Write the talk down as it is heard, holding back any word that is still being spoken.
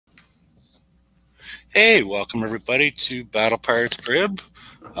Hey, welcome everybody to Battle Pirates Crib.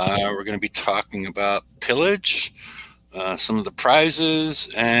 We're going to be talking about Pillage, some of the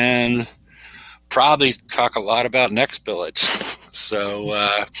prizes, and probably talk a lot about next Pillage. So,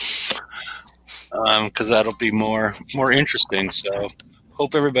 because that'll be more interesting. So,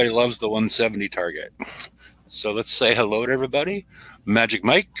 hope everybody loves the 170 target. So let's say hello to everybody. Magic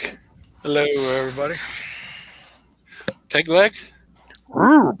Mike. Hello, everybody. Pegleg.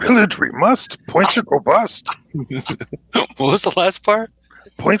 Ooh, pillage we must. Points or go bust. What was the last part?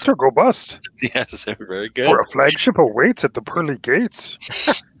 Points or go bust. Yes, very good. For a flagship awaits at the pearly gates.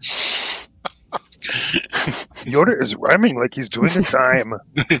 Yoda is rhyming like he's doing a time.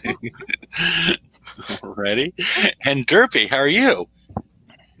 Ready? And Derpy, how are you?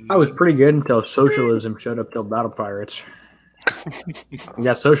 I was pretty good until socialism showed up till Battle Pirates. We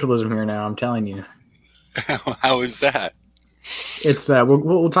got socialism here now, I'm telling you. How is that? It's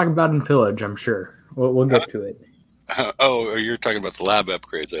we'll talk about it in Pillage, I'm sure. We'll get to it. Oh, you're talking about the lab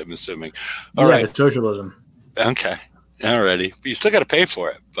upgrades, I'm assuming. All right. The socialism. Okay. Alrighty. You still got to pay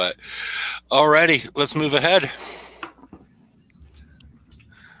for it, but alrighty. Let's move ahead.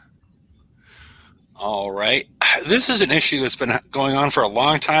 All right. This is an issue that's been going on for a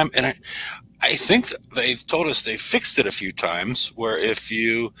long time, and I think they've told us they fixed it a few times, where if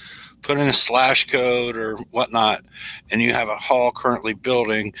you put in a slash code or whatnot, and you have a hull currently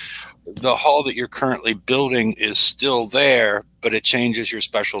building, the hull that you're currently building is still there, but it changes your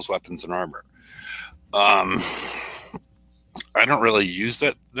specials, weapons, and armor. I don't really use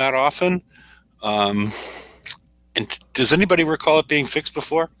that often. And does anybody recall it being fixed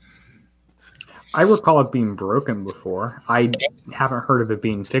before? I recall it being broken before. I haven't heard of it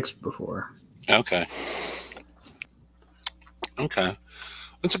being fixed before. Okay. Okay.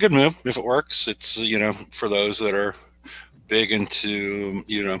 That's a good move if it works. It's, for those that are big into,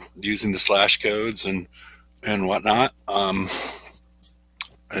 using the slash codes and whatnot. I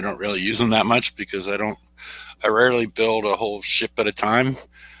don't really use them that much because I rarely build a whole ship at a time.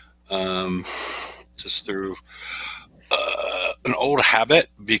 Just through an old habit,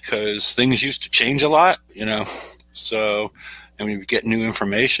 because things used to change a lot, so, and we get new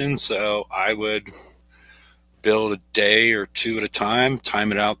information. So I would build a day or two at a time,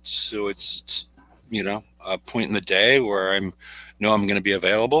 time it out so it's, a point in the day where I'm going to be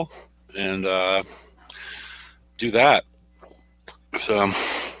available, and do that. So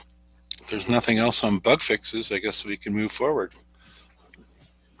if there's nothing else on bug fixes, I guess we can move forward.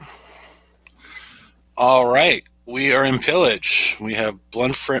 All right. We are in Pillage. We have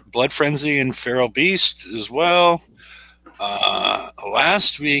Blood Frenzy and Feral Beast as well.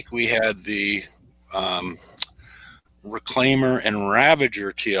 Last week we had the Reclaimer and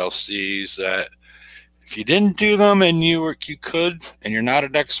Ravager TLCs that if you didn't do them and you could, and you're not a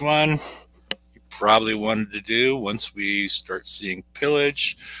next one, you probably wanted to do once we start seeing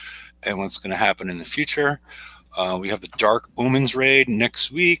Pillage and what's going to happen in the future. We have the Dark Omens raid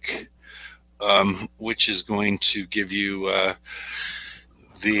next week. Which is going to give you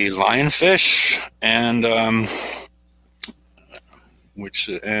the lionfish and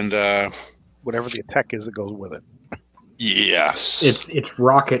whatever the attack is that goes with it. Yes, it's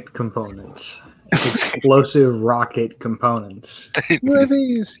rocket components, explosive rocket components.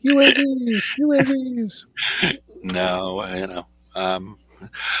 UAVs. No,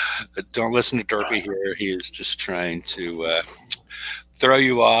 don't listen to Derpy here. He is just trying to throw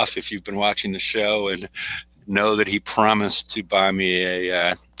you off if you've been watching the show, and know that he promised to buy me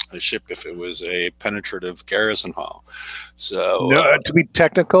a ship if it was a penetrative garrison hull. So to be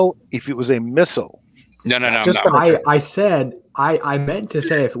technical, if it was a missile. No. I said I meant to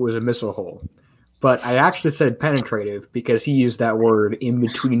say if it was a missile hull, but I actually said penetrative because he used that word in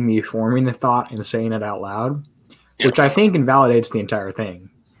between me forming the thought and saying it out loud, which I think invalidates the entire thing.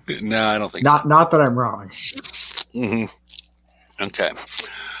 No, I don't think so. Not that I'm wrong. Mm-hmm. Okay.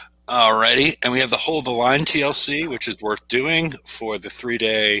 Alrighty. And we have the Hold the Line TLC, which is worth doing for the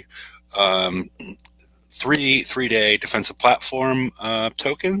 3-day three-day defensive platform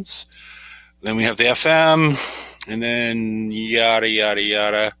tokens. Then we have the FM, and then yada yada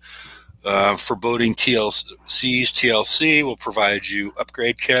yada. Foreboding TLCs TLC will provide you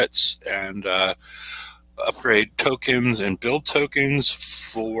upgrade kits and upgrade tokens and build tokens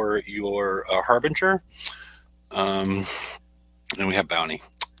for your Harbinger. And we have Bounty.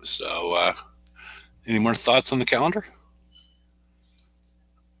 So, any more thoughts on the calendar?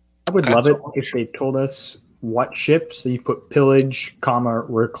 I would love it if they told us what ships. So you put Pillage,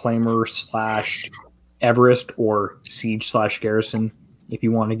 Reclaimer / Everest or Siege / Garrison, if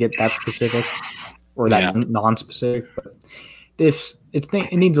you want to get that specific or that non-specific. But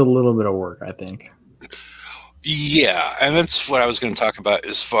it needs a little bit of work, I think. Yeah, and that's what I was going to talk about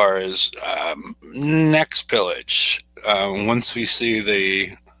as far as next pillage. Once we see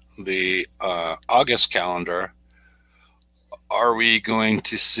the August calendar, are we going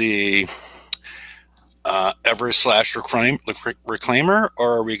to see Ever slash Reclaimer,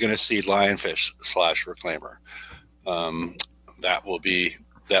 or are we going to see Lionfish slash Reclaimer? That will be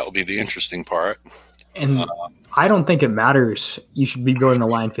the interesting part. And I don't think it matters. You should be building the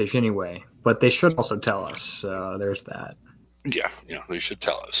lionfish anyway, but they should also tell us. So there's that. Yeah, they should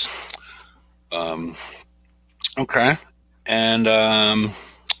tell us. Okay, and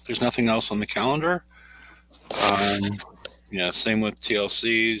there's nothing else on the calendar. Yeah, same with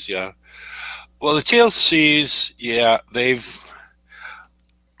TLCs. Yeah, well, the TLCs, yeah,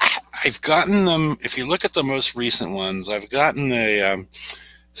 I've gotten them. If you look at the most recent ones, I've gotten the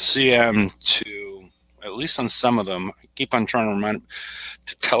CM to, at least on some of them, I keep on trying to remind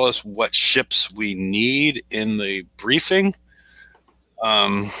to tell us what ships we need in the briefing.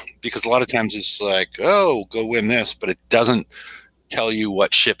 Because a lot of times it's like, oh, go win this, but it doesn't tell you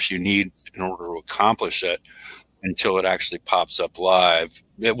what ships you need in order to accomplish it until it actually pops up live.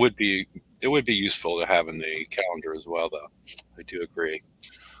 It would be useful to have in the calendar as well, though. I do agree.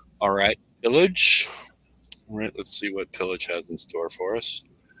 All right, Pillage. All right, let's see what Pillage has in store for us.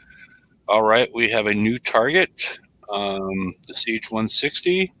 All right, we have a new target, the Siege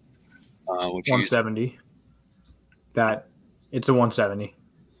 160. Which 170. It's a 170.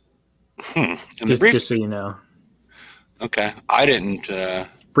 Just so you know. Okay, I didn't.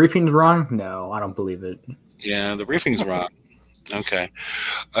 Briefing's wrong? No, I don't believe it. Yeah, the briefing's wrong. Okay,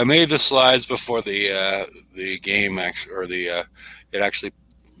 I made the slides before the game actually, or it actually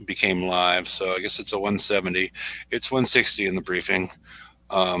became live. So I guess it's a 170. It's 160 in the briefing.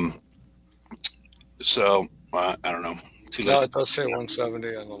 So I don't know. No, it does say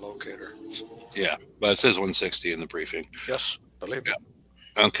 170 on the locator. Yeah, but it says 160 in the briefing. Yes, believe it.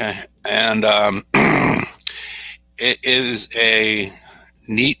 Okay, and it is a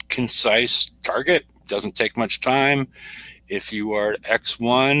neat, concise target. Doesn't take much time. If you are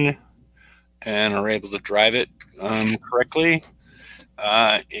X1 and are able to drive it correctly,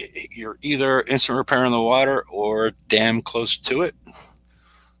 you're either instant repair in the water or damn close to it.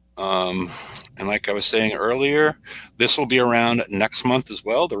 And like I was saying earlier, this will be around next month as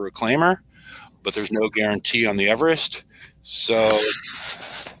well, the Reclaimer, but there's no guarantee on the Everest. So,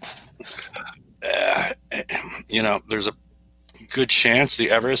 there's a good chance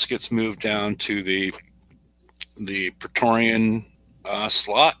the Everest gets moved down to the Praetorian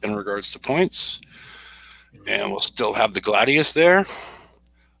slot in regards to points, and we'll still have the Gladius there.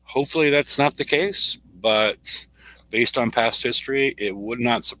 Hopefully that's not the case, but based on past history, it would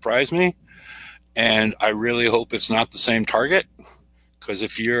not surprise me. And I really hope it's not the same target, because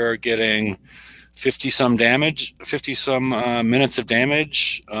if you're getting 50-some minutes of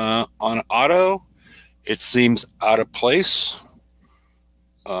damage on auto, it seems out of place.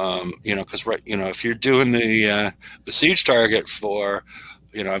 Because if you're doing the siege target for,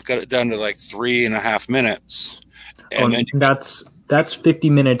 I've got it down to like 3.5 minutes, and then that's 50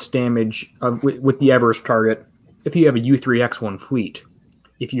 minutes damage with the Everest target. If you have a U3X1 fleet,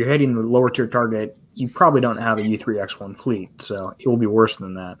 if you're hitting the lower tier target, you probably don't have a U3X1 fleet, so it will be worse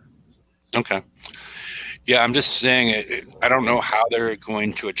than that. Okay. Yeah, I'm just saying I don't know how they're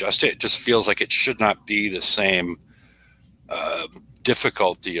going to adjust it. It just feels like it should not be the same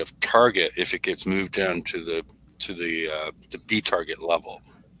difficulty of target if it gets moved down to the B target level.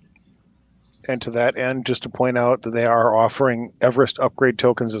 And to that end, just to point out that they are offering Everest upgrade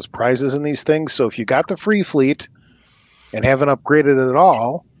tokens as prizes in these things. So if you got the free fleet and haven't upgraded it at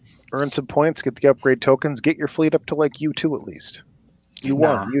all, earn some points, get the upgrade tokens, get your fleet up to like U2 at least.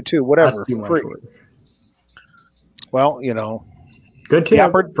 U1, U2, whatever. Free. Well, good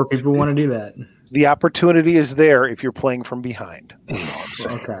tip for people who want to do that. The opportunity is there if you're playing from behind.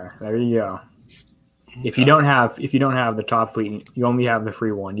 Okay, there you go. If you don't have the top fleet, you only have the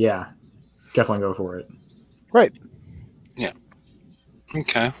free one. Yeah, definitely go for it. Right. Yeah.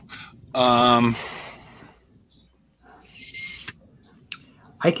 Okay. I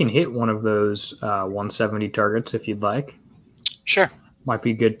can hit one of those 170 targets if you'd like. Sure. Might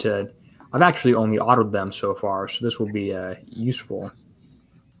be good to. I've actually only autoed them so far, so this will be useful.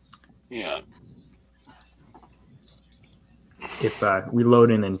 Yeah. If we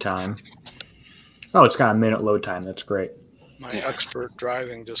load in time. Oh, it's got a minute load time. That's great. My expert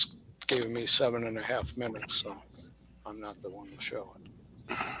driving just gave me 7.5 minutes, so I'm not the one to show it.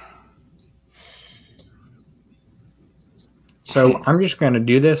 So I'm just going to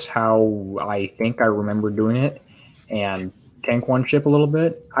do this how I think I remember doing it and tank one ship a little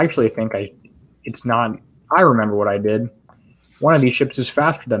bit. I actually think I remember what I did. One of these ships is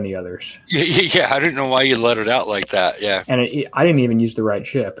faster than the others. Yeah. I didn't know why you let it out like that. Yeah. And I didn't even use the right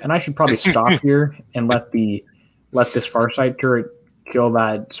ship. And I should probably stop here and let this Farsight turret kill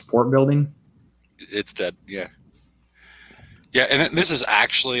that support building. It's dead. Yeah. Yeah, and this is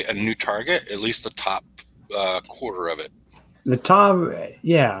actually a new target, at least the top quarter of it. The top,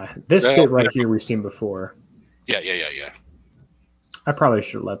 yeah. This bit right here we've seen before. Yeah. I probably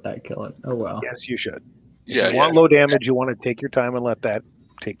should let that kill it. Oh, well. Yes, you should. Yeah, If you want low damage, you want to take your time and let that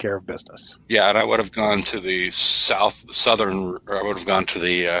take care of business. Yeah, and I would have gone to the southern, or I would have gone to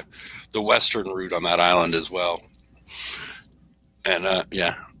the western route on that island as well. And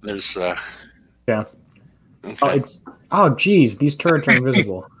yeah, there's yeah. okay. Geez, these turrets are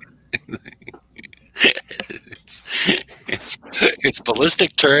invisible. it's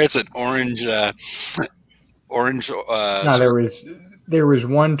ballistic turrets and orange. No, there was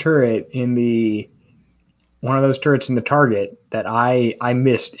one turret in one of those turrets in the target that I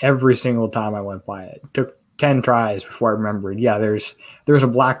missed every single time I went by it. It took 10 tries before I remembered. Yeah, there's a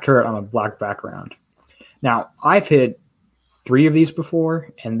black turret on a black background. Now, I've hit 3 of these before,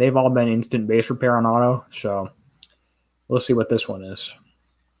 and they've all been instant base repair on auto, so we'll see what this one is.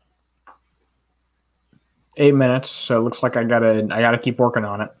 8 minutes, so it looks like I gotta keep working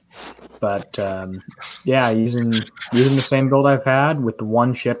on it. But yeah, using the same build I've had with the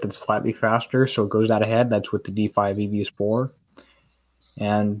one ship that's slightly faster, so it goes out ahead. That's with the D5 EVS4,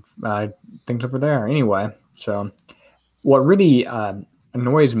 and things over there. Anyway, so what really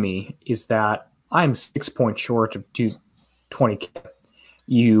annoys me is that I'm 6 points short of 220k.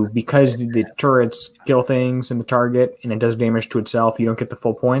 Because the turrets kill things in the target and it does damage to itself, you don't get the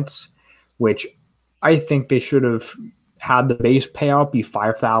full points, which I think they should have had the base payout be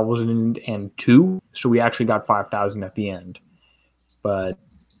 5,002, so we actually got 5,000 at the end. But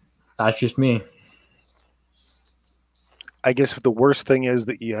that's just me. I guess if the worst thing is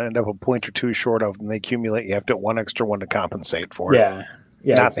that you end up a point or two short of, and they accumulate, you have to one extra one to compensate for it. Yeah,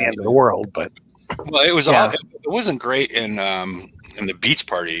 not the end of the world, but well, it wasn't great in the beach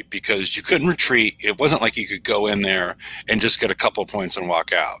party because you couldn't retreat. It wasn't like you could go in there and just get a couple of points and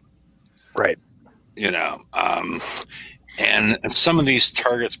walk out. Right. You know, and some of these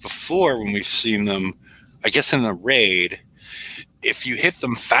targets before, when we've seen them, I guess in the raid, if you hit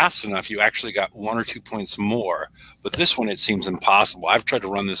them fast enough, you actually got 1 or 2 points more. But this one, it seems impossible. I've tried to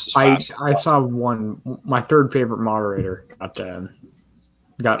run this as fast. I saw one. My third favorite moderator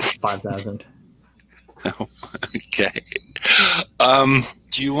got 5,000. Oh, okay.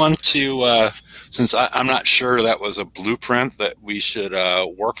 Do you want to? Since I'm not sure that was a blueprint that we should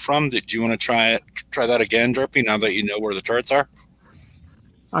work from, did you want to try that again, Derpy? Now that you know where the turrets are.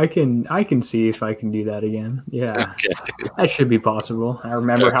 I can see if I can do that again. Yeah, okay. That should be possible. I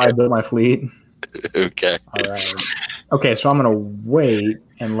remember how I built my fleet. Okay. All right. Okay, so I'm gonna wait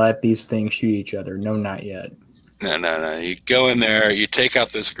and let these things shoot each other. No, not yet. No. You go in there, you take out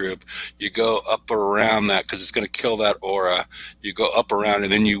this group, you go up around that because it's going to kill that aura. You go up around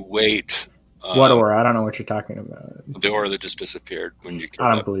and then you wait. What aura? I don't know what you're talking about. The aura that just disappeared when you killed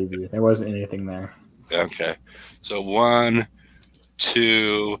I don't believe you. There wasn't anything there. Okay. So 1,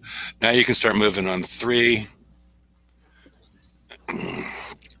 2. Now you can start moving on 3.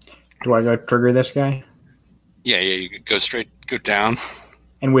 Do I go trigger this guy? Yeah. You go down.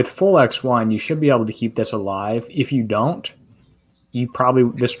 And with full X1, you should be able to keep this alive. If you don't,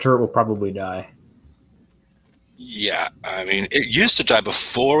 this turret will probably die. Yeah, I mean, it used to die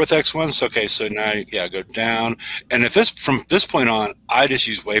before with X1s. Okay, so now, yeah, go down. And from this point on, I just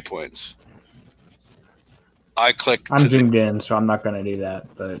use waypoints. I click. I'm zoomed in, so I'm not going to do that.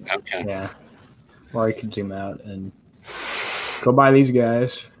 But okay. Yeah, or I could zoom out and go by these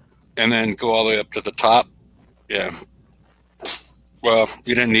guys. And then go all the way up to the top. Yeah. Well,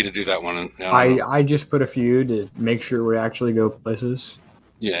 you didn't need to do that one. No. I just put a few to make sure we actually go places.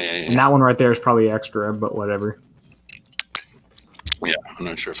 Yeah. And that one right there is probably extra, but whatever. Yeah, I'm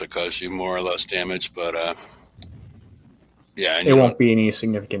not sure if it caused you more or less damage, but yeah. It won't be any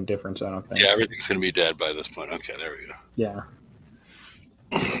significant difference, I don't think. Yeah, everything's going to be dead by this point. Okay, there we go.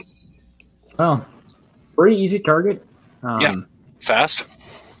 Yeah. Well, pretty easy target. Yeah, fast.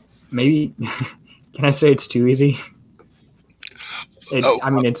 Maybe, can I say it's too easy? I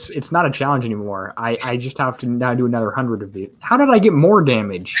mean, it's not a challenge anymore. I just have to now do another 100 of these. How did I get more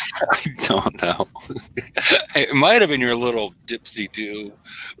damage? I don't know. It might have been your little dipsy-do,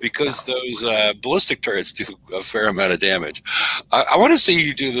 because those ballistic turrets do a fair amount of damage. I want to see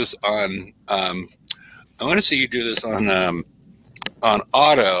you do this on. I want to see you do this on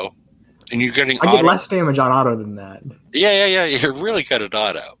auto, and you're getting. I get less damage on auto than that. Yeah. You're really good at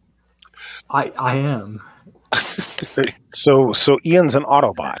auto. I am. So Ian's an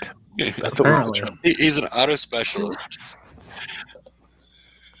Autobot. That's what we Apparently. He's an auto specialist.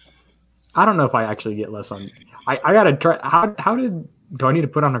 I don't know if I actually get less on. I gotta try. Do I need to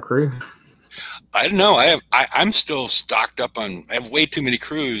put on a crew? I don't know. I'm still stocked up on. I have way too many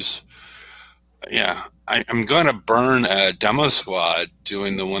crews. Yeah, I'm going to burn a demo squad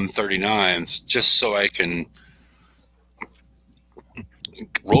doing the 139s just so I can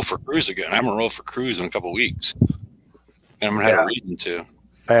roll for crews again. I'm gonna roll for crews in a couple weeks, and I'm gonna have a reason to.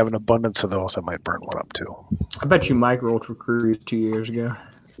 I have an abundance of those. I might burn one up too. I bet you Mike rolled for crews 2 years ago.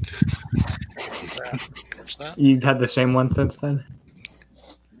 What's that? You've had the same one since then?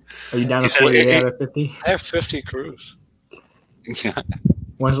 Are you down to 48 out of 50? I have 50 crews. Yeah.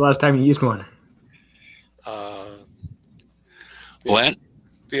 When's the last time you used one? Lent?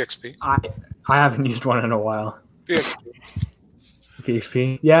 VXP. I haven't used one in a while. VXP.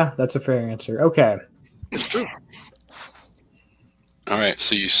 PXP? Yeah, that's a fair answer. Okay. It's true. All right,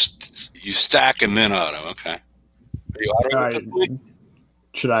 so you stack and then auto. Okay. Are you auto?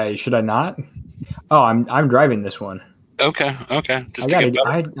 Should I not? Oh, I'm driving this one. Okay. Just I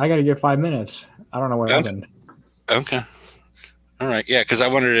gotta get 5 minutes. I don't know what happened. Okay. All right. Yeah, because I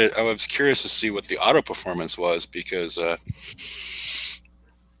was curious to see what the auto performance was because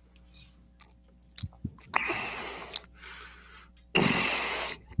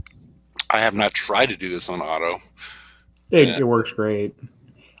I have not tried to do this on auto. It works great.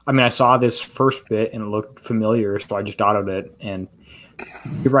 I mean, I saw this first bit and it looked familiar, so I just autoed it. And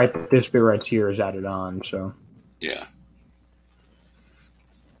you're right, this bit right here is added on. So yeah.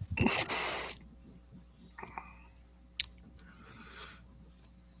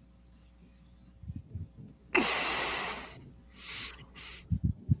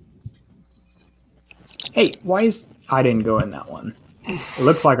 Hey, I didn't go in that one? It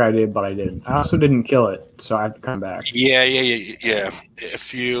looks like I did, but I didn't. I also didn't kill it, so I have to come back. Yeah.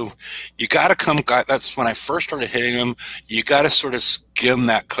 If you got to come, that's when I first started hitting them. You got to sort of skim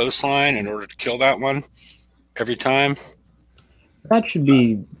that coastline in order to kill that one every time. That should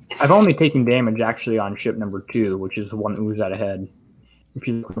be. I've only taken damage actually on ship number 2, which is the one that moves out ahead. If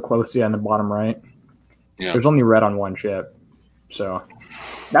you look closely on the bottom right, there's only red on one ship, so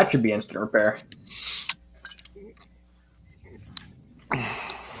that should be instant repair.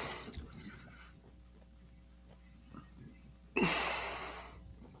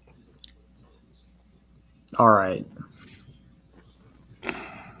 All right.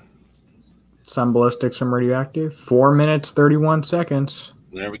 Some ballistic, some radioactive. 4 minutes, 31 seconds.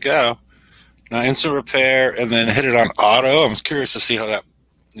 There we go. Now instant repair, and then hit it on auto. I'm curious to see how that,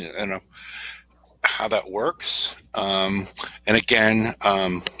 how that works. And again,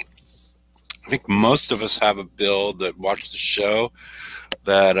 I think most of us have a build that watch the show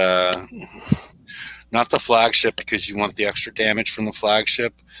that not the flagship because you want the extra damage from the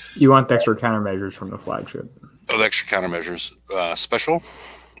flagship. You want the extra countermeasures from the flagship. Oh, the extra countermeasures. Special?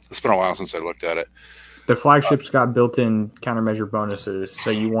 It's been a while since I looked at it. The flagship's got built-in countermeasure bonuses, so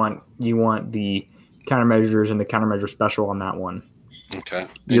you want the countermeasures and the countermeasure special on that one. Okay.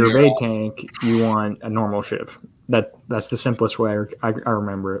 Your evade tank, you want a normal ship. That's the simplest way I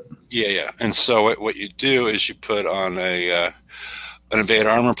remember it. Yeah. And so what you do is you put on an evade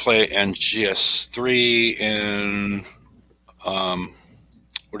armor plate and GS3 in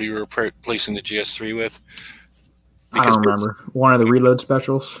what are you replacing the GS3 with? I don't remember. One of the reload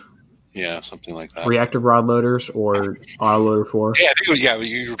specials. Yeah, something like that. Reactive rod loaders or auto loader 4. Yeah,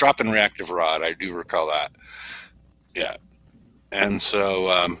 you're dropping reactive rod. I do recall that. Yeah. And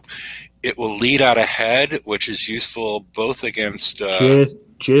so it will lead out ahead, which is useful both against...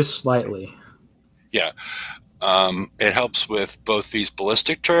 just slightly. Yeah. It helps with both these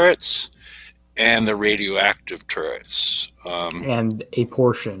ballistic turrets and the radioactive turrets. And a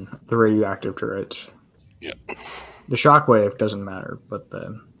portion of the radioactive turrets. Yeah. The shockwave doesn't matter, but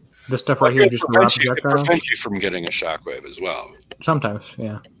this stuff right here just prevents you from getting a shockwave as well. Sometimes,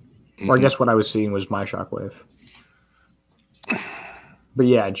 yeah. Or I guess what I was seeing was my shockwave. But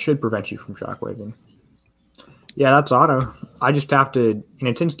yeah, it should prevent you from shockwaving. Yeah, that's auto. I just have to, and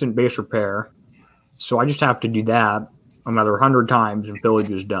it's instant base repair. So I just have to do that another 100 times and Pillage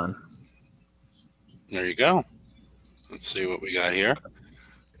is done. There you go. Let's see what we got here.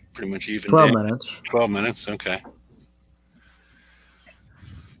 Pretty much even. 12 minutes. 12 minutes, okay.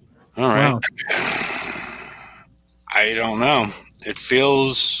 All right. Wow. I don't know. It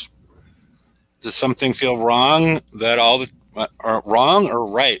feels. Does something feel wrong that all the are wrong or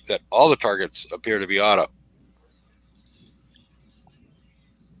right that all the targets appear to be auto?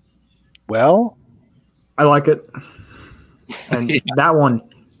 Well, I like it. And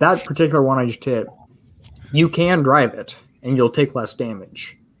that particular one I just hit, you can drive it and you'll take less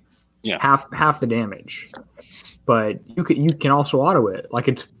damage. Yeah. Half the damage. But you can also auto it. Like,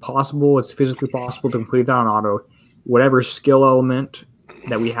 it's possible, it's physically possible to complete that on auto. Whatever skill element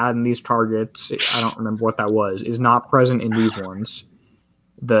that we had in these targets, I don't remember what that was, is not present in these ones.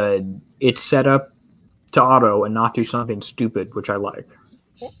 It's set up to auto and not do something stupid, which I like.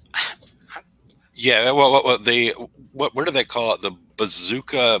 Yeah, well, what do they call it? The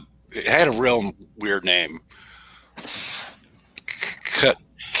bazooka. It had a real weird name.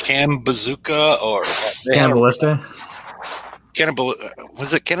 Can bazooka or Cannibalista?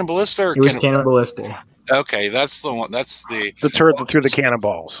 Was it Cannibalista or it was Cannibalista? Okay, that's the one. That's the turret that threw the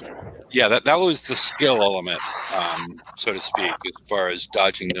cannonballs. Yeah, that was the skill element, so to speak, as far as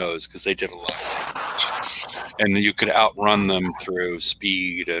dodging those, because they did a lot of damage, and you could outrun them through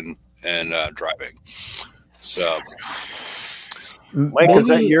speed and driving. So, Mike, maybe, is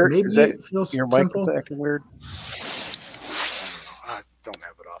that your mic simple? is acting weird? I don't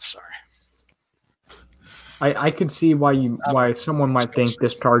have it off. Sorry. I could see why someone might think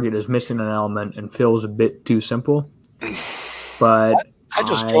this target is missing an element and feels a bit too simple, but I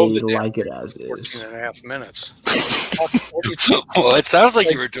just drove the like it as 14 is. and a half minutes. Well, it sounds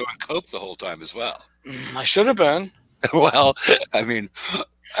like you were doing coke the whole time as well. I should have been. Well, I mean,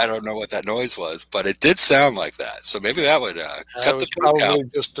 I don't know what that noise was, but it did sound like that. So maybe that would cut the coke out. I was probably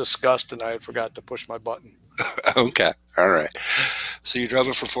just disgusted and I forgot to push my button. Okay. All right. So you drove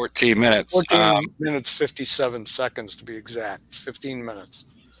it for 14 minutes. 14 minutes, 57 seconds to be exact. It's 15 minutes.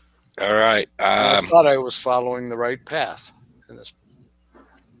 All right. I thought I was following the right path, and this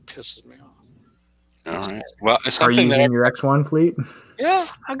pisses me off. All right. Well, it's Are you something using your X1 fleet? Yeah,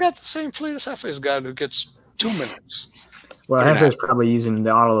 I got the same fleet as Hefe's guy who gets 2 minutes. Well, Hefe's probably using the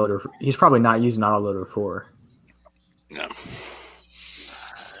autoloader. He's probably not using autoloader 4. No.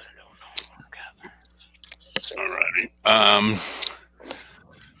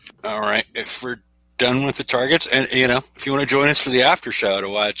 All right. If we're done with the targets, and if you want to join us for the after show to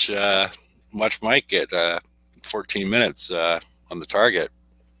watch Mike get 14 minutes on the target,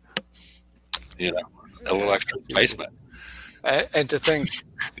 a little extra placement. And to think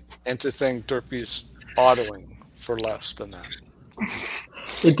Derpy's autoing for less than that.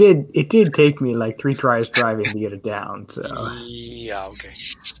 It did take me like 3 tries driving to get it down. So yeah, okay.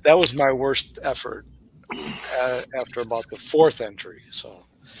 That was my worst effort after about the 4th entry. So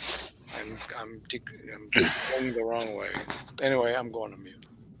I'm going the wrong way. Anyway, I'm going to mute.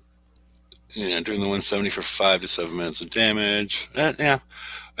 Yeah, doing the 170 for 5 to 7 minutes of damage. Yeah.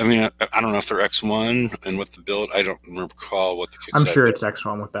 I mean, I don't know if they're X1 and with the build. I don't recall what the kick I'm sure it's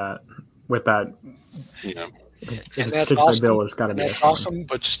X1 with that. Yeah. And that's awesome. Build, it's gotta be that's awesome,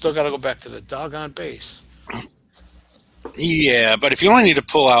 but you still got to go back to the doggone base. Yeah, but if you only need to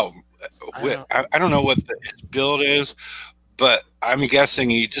pull out, I don't know what the build is, but I'm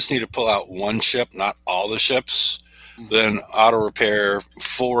guessing you just need to pull out one ship, not all the ships. Then auto repair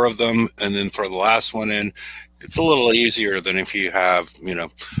 4 of them, and then throw the last one in. It's a little easier than if you have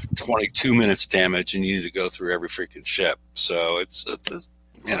 22 minutes damage and you need to go through every freaking ship. So it's I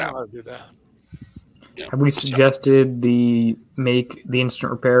don't know how to do that. Yeah. Have we suggested make the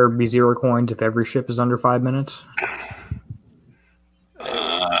instant repair be 0 coins if every ship is under 5 minutes?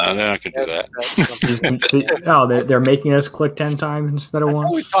 Then I could do that. They're making us click 10 times instead of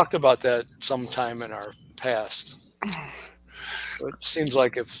once? We talked about that sometime in our past. It seems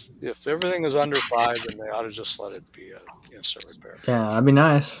like if everything is under 5, then they ought to just let it be an instant repair. Yeah, that'd be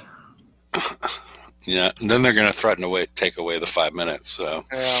nice. Yeah, and then they're going to threaten to take away the 5 minutes. So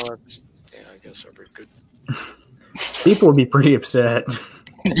I guess that'd be good. People would be pretty upset.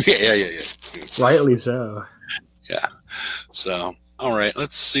 Yeah. Rightly so. Yeah. So, all right,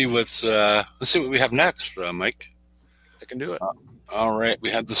 let's see what we have next, Mike. I can do it. All right, we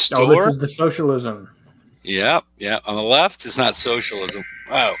have the store. Oh, this is the socialism. Yeah. On the left is not socialism.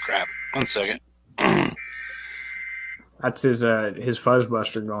 Oh crap! 1 second. That's his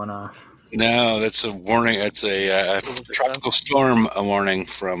fuzzbuster going off. No, that's a warning. It's a tropical storm warning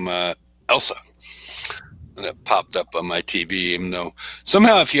from Elsa. And it popped up on my TV, even though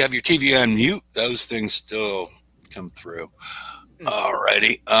somehow if you have your TV on mute, those things still come through.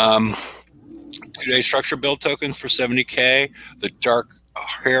 Alrighty. 2-day structure build tokens for 70K. The Dark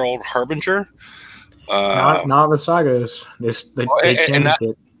Herald Harbinger. Not the sagas. And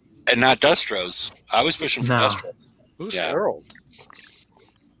not Dustros. I was wishing for Dustros. Who's Herald?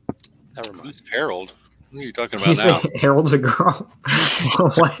 Never mind. Who's Herald? What are you talking about now? Harold's a girl.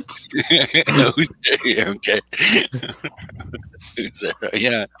 What? Okay.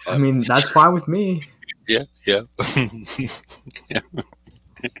 Yeah. I mean, that's fine with me. Yeah.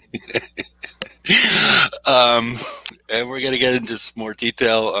 And we're going to get into some more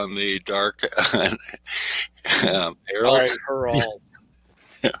detail on the Dark All Herald. right, her all.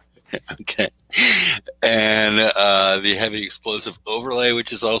 Okay. And the heavy explosive overlay,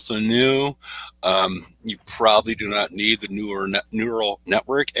 which is also new. You probably do not need the neural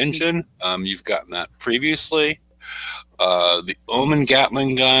network engine. You've gotten that previously. The Omen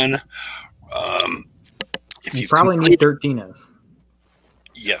Gatling gun. If You you've probably need 13 of.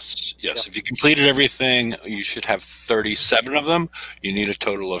 Yes. If you completed everything, you should have 37 of them. You need a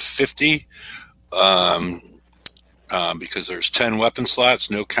total of 50. Because there's 10 weapon slots,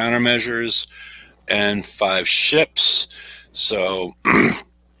 no countermeasures, and 5 ships. So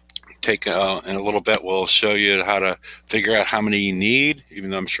in a little bit, we'll show you how to figure out how many you need,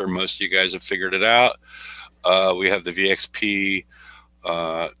 even though I'm sure most of you guys have figured it out. We have the VXP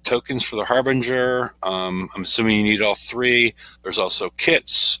tokens for the Harbinger. I'm assuming you need all 3. There's also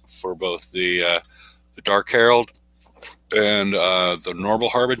kits for both the Dark Herald and the normal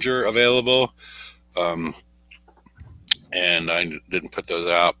Harbinger available. And I didn't put those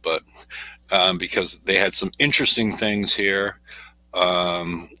out, but because they had some interesting things here.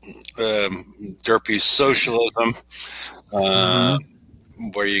 Derpy's Socialism,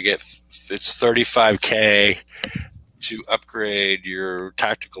 where you get, it's $35K to upgrade your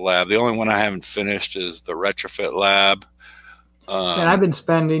tactical lab. The only one I haven't finished is the retrofit lab. And I've been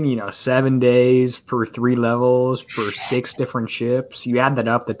spending, 7 days per 3 levels per 6 different ships. You add that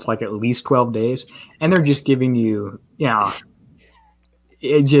up, that's like at least 12 days. And they're just giving you,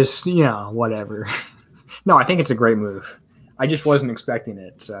 it just, whatever. No, I think it's a great move. I just wasn't expecting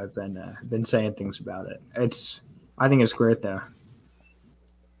it, so I've been saying things about it. I think it's great, though.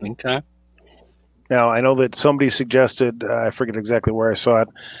 Okay. Now, I know that somebody suggested, I forget exactly where I saw it,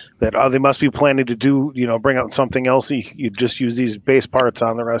 that they must be planning to do, bring out something else. You just use these base parts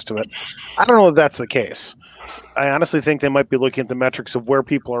on the rest of it. I don't know if that's the case. I honestly think they might be looking at the metrics of where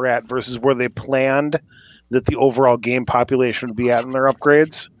people are at versus where they planned that the overall game population would be at in their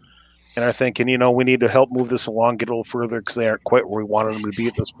upgrades. And are thinking, we need to help move this along, get a little further because they aren't quite where we wanted them to be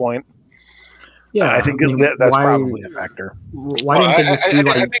at this point. Yeah, I think that's probably a factor. Why didn't they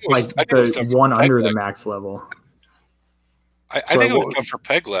just do the one under the max level? I think it was done for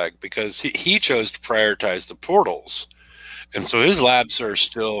Pegleg because he chose to prioritize the portals, and so his labs are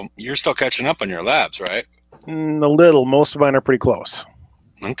you're still catching up on your labs, right? A little. Most of mine are pretty close.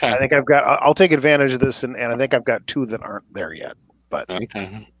 Okay. I think I'll take advantage of this, and I think I've got 2 that aren't there yet. But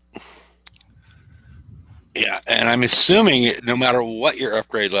okay. Yeah, and I'm assuming no matter what your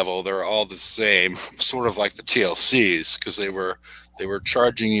upgrade level, they're all the same, sort of like the TLCs, because they were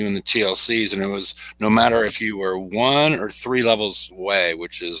charging you in the TLCs, and it was no matter if you were 1 or 3 levels away,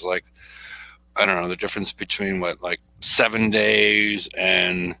 which is like, I don't know, the difference between 7 days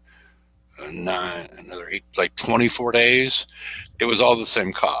and 8, 24 days. It was all the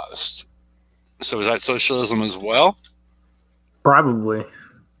same cost. So is that socialism as well? Probably.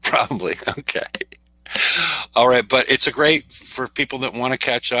 Okay. All right, but it's a great for people that want to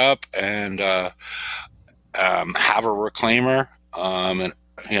catch up and have a reclaimer, and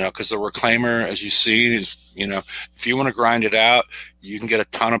because the reclaimer, as you see, is if you want to grind it out, you can get a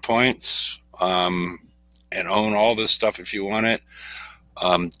ton of points and own all this stuff if you want it.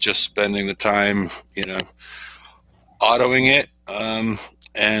 Just spending the time, autoing it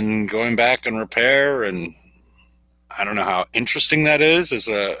and going back and repair and. I don't know how interesting that is as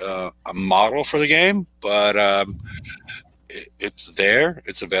a model for the game, but it's there.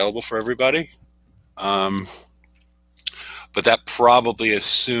 It's available for everybody. But that probably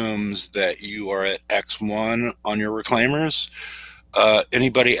assumes that you are at X1 on your reclaimers.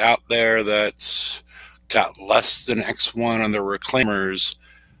 Anybody out there that's got less than X1 on their reclaimers,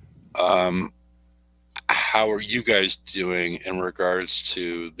 how are you guys doing in regards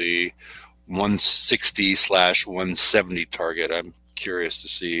to the 160/170 target? I'm curious to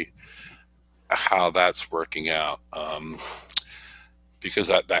see how that's working out, because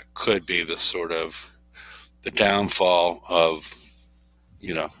that could be the sort of the downfall of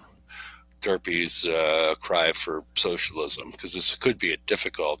Derpy's cry for socialism, because this could be a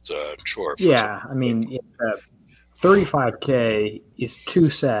difficult chore. Yeah, I mean, 35K is 2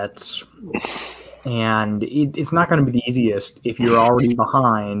 sets. And it's not going to be the easiest if you're already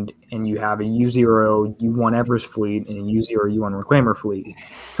behind and you have a U0 U1 Everest fleet and a U0 U1 Reclaimer fleet.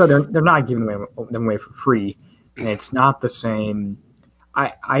 So they're not giving them away for free, and it's not the same.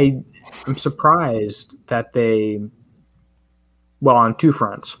 I'm surprised that on 2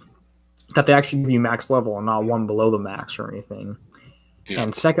 fronts, that they actually give you max level and not 1 below the max or anything. Yeah.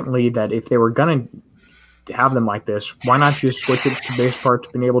 And secondly, that if they were going to have them like this, why not just switch it to base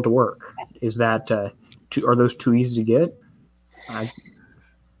parts being able to work? Is that are those too easy to get? It's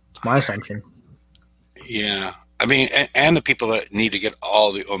my assumption. Yeah. I mean, and the people that need to get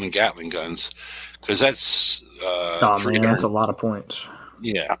all the Omen Gatling guns, because that's Oh man, that's a lot of points.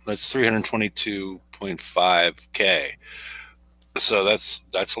 Yeah, that's 322.5K. So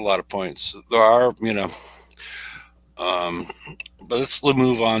that's a lot of points. There are, but let's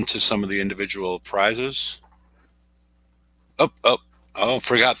move on to some of the individual prizes. Oh,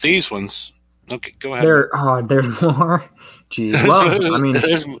 forgot these ones. Okay, go ahead. There's more. Jeez, well, I mean,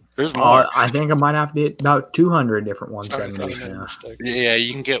 there's more. I think I might have to get about 200 different ones. Yeah,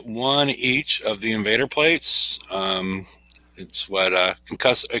 you can get one each of the invader plates. It's what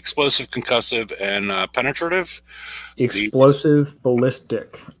explosive, concussive, and penetrative. Explosive,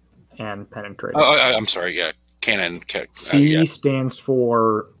 ballistic, and penetrative. Oh, I'm sorry. Yeah, cannon. C stands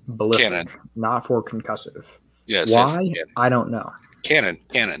for ballistic, cannon, not for concussive. Yeah. Why? I don't know. Cannon.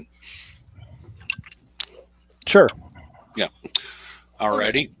 Sure. Yeah.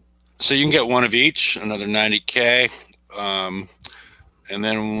 Alrighty. So you can get one of each, another 90K, and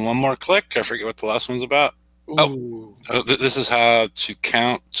then one more click. I forget what the last one's about. Oh, this is how to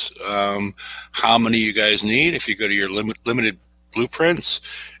count how many you guys need. If you go to your limited blueprints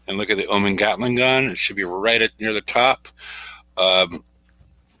and look at the Omen Gatling gun, it should be right near the top.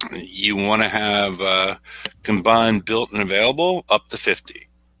 You want to have combined, built, and available up to 50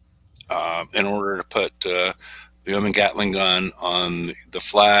 in order to put the Omen Gatling gun on the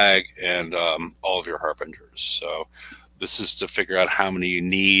flag and all of your harbingers. So this is to figure out how many you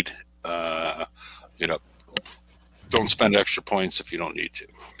need. Don't spend extra points if you don't need to,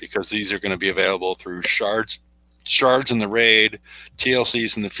 because these are going to be available through shards in the raid,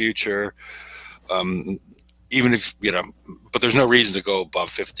 TLCs in the future. Even if but there's no reason to go above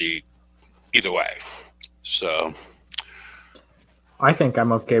 50 either way. So I think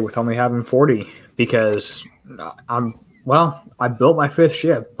I'm okay with only having 40 because I built my 5th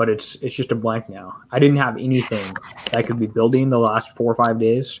ship, but it's just a blank now. I didn't have anything that I could be building the last 4 or 5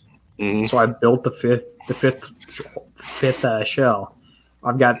 days. Mm-hmm. So I built the fifth shell.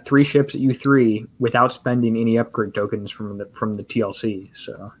 I've got 3 ships at U3 without spending any upgrade tokens from the TLC.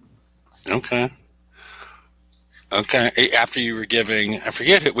 So okay. After you were giving, I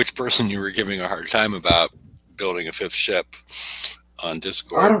forget which person you were giving a hard time about building a 5th ship on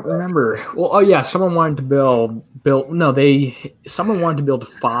Discord. I don't remember. Well, someone wanted to build. Someone wanted to build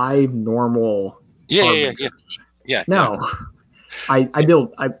 5 normal. Yeah. No. Yeah. I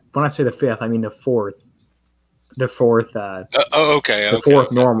built. When I say the 5th, I mean the 4th. The 4th. The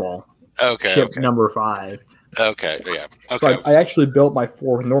 4th normal. Ship number 5. Okay. Yeah. Okay. So I actually built my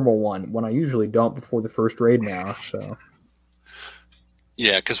 4th normal one when I usually don't before the first raid now. So.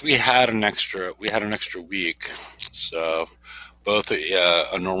 Yeah, because we had an extra week, so both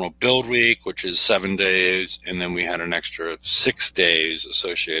a normal build week, which is 7 days, and then we had an extra 6 days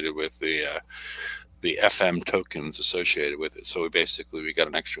associated with the FM tokens associated with it. So we got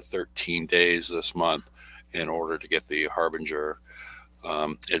an extra 13 days this month in order to get the Harbinger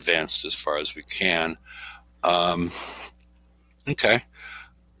advanced as far as we can. Okay,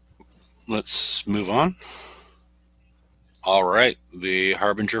 let's move on. All right, the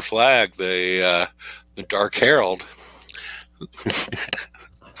Harbinger flag, the Dark Herald.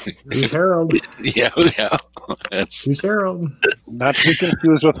 Who's Herald? Yeah. Who's Herald? Not to be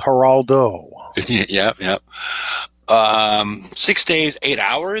confused with Geraldo. Yeah. 6 days, 8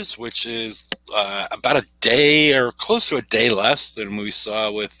 hours, which is about a day or close to a day less than we saw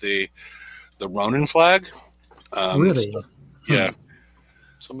with the Ronin flag. Really? Yeah.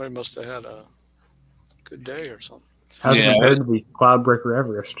 Somebody must have had a good day or something. How's it compared to the Cloudbreaker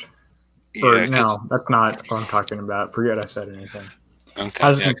Everest? Yeah, no, that's not what I'm talking about. Forget I said anything. Okay,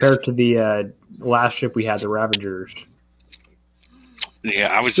 how's it compared to the last ship we had, the Ravagers?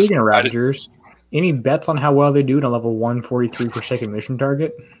 Yeah, Speaking of Ravagers, any bets on how well they do to level 143 for second mission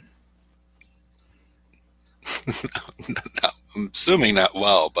target? No, I'm assuming not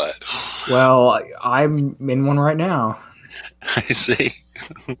well, but... Well, I'm in one right now. I see.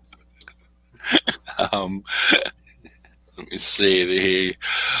 Let me see the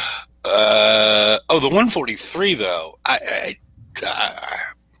 143 though. I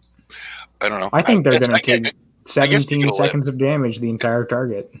don't know. I think they're going to take 17 seconds of damage the entire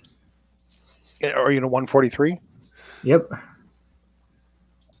target. Are you in a 143? Yep.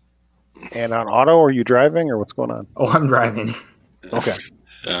 And on auto, are you driving, or what's going on? Oh, I'm driving. Okay.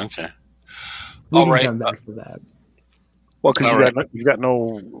 Okay. We can come back to that. Well, because you've got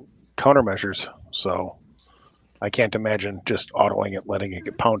no countermeasures, so I can't imagine just autoing it, letting it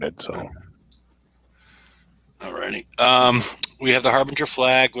get pounded. So, alrighty. We have the Harbinger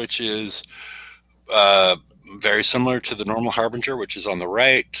flag, which is very similar to the normal Harbinger, which is on the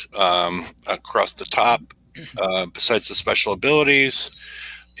right, across the top. Besides the special abilities,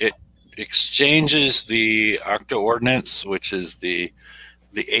 it exchanges the Octo Ordnance, which is the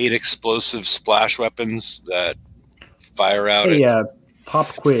 8 explosive splash weapons that fire out Hey, at pop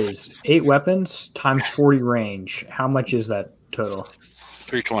quiz. 8 weapons times 40 range. How much is that total?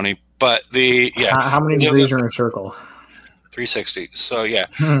 320. But How many degrees are in a circle? 360. So yeah,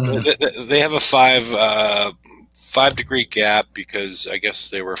 they have a 5-degree gap because I guess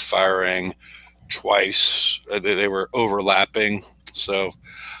they were firing twice. They were overlapping. So,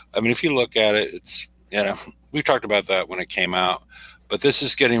 I mean, if you look at it, it's, we talked about that when it came out, but this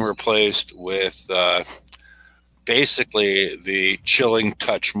is getting replaced with basically the Chilling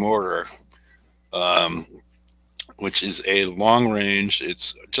Touch mortar, which is a long range.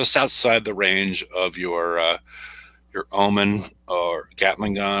 It's just outside the range of your Omen or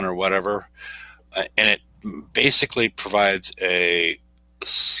Gatling gun or whatever, and it basically provides a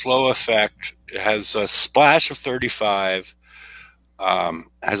slow effect. It has a splash of 35,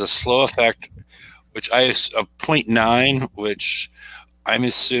 has a slow effect, which of 0.9, which I'm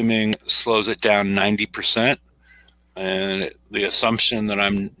assuming slows it down 90%. And the assumption that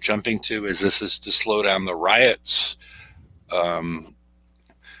I'm jumping to is this is to slow down the riots. But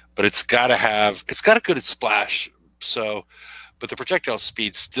it's got a good splash. So, but the projectile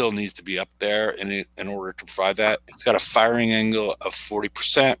speed still needs to be up there in order to provide that. It's got a firing angle of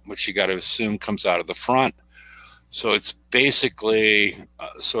 40%, which you got to assume comes out of the front. So it's basically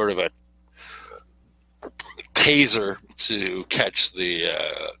sort of a taser to catch the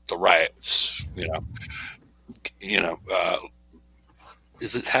riots.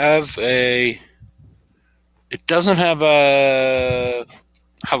 Does it have a? It doesn't have a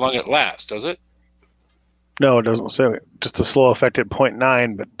how long it lasts, does it? No, it doesn't say it. Just a slow effect at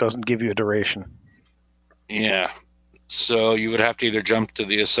 0.9, but doesn't give you a duration. Yeah. So you would have to either jump to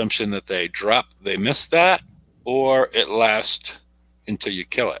the assumption that they missed that, or it lasts until you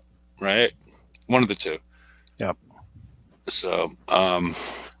kill it, right? One of the two. Yep. So,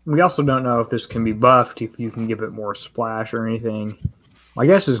 we also don't know if this can be buffed, if you can give it more splash or anything. My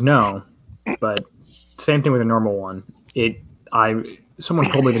guess is no, but same thing with the normal one. Someone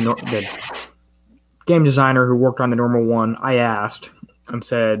told me the game designer who worked on the normal one, I asked and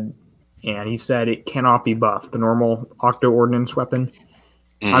he said it cannot be buffed, the normal Octo Ordnance weapon.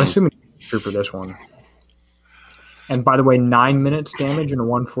 I'm assuming it's true for this one. And by the way, 9 minutes damage and a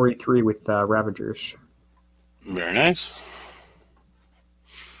 143 with Ravagers. Very nice.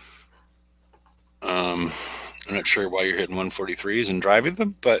 I'm not sure why you're hitting 143s and driving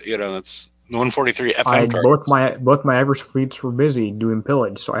them, but that's the 143 FM target. Both my Everest fleets were busy doing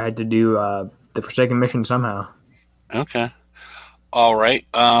pillage, so I had to do the Forsaken mission somehow. Okay. All right.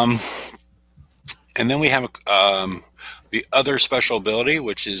 And then we have the other special ability,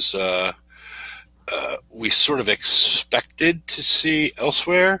 which is we sort of expected to see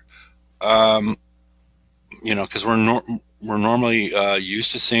elsewhere. Because we're normally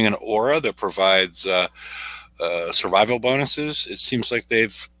used to seeing an aura that provides survival bonuses. It seems like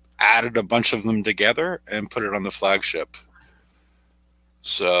they've added a bunch of them together and put it on the flagship.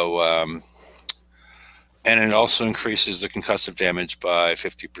 So, and it also increases the concussive damage by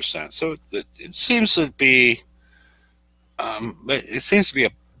 50%. So it seems to be, a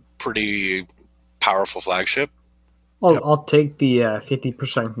pretty powerful flagship. I'll take the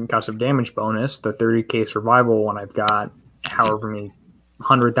 50% concussive damage bonus, the 30k survival when I've got however many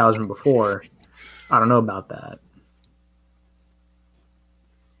 100,000 before. I don't know about that.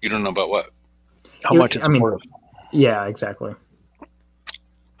 You don't know about what? How much it's worth. Yeah, exactly.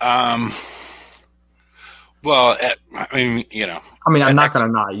 Well, I'm not going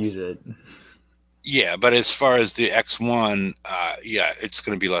to not use it. Yeah, but as far as the X1, it's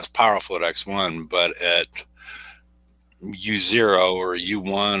going to be less powerful at X1, but at U0 or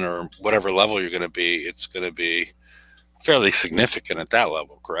U1 or whatever level you're going to be, it's going to be fairly significant at that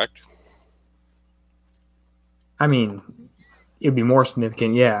level, correct? I mean, it'd be more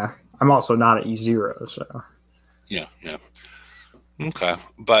significant, yeah. I'm also not at U0, so. Yeah. Okay.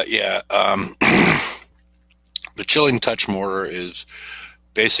 But yeah, the Chilling Touch mortar is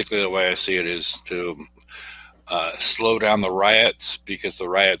basically, the way I see it, is to slow down the riots, because the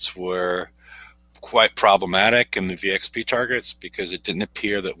riots were quite problematic in the VXP targets because it didn't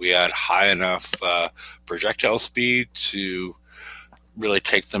appear that we had high enough projectile speed to really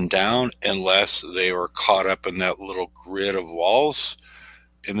take them down unless they were caught up in that little grid of walls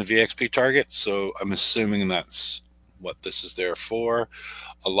in the VXP target. So I'm assuming that's what this is there for.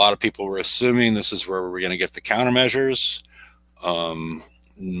 A lot of people were assuming this is where we're going to get the countermeasures.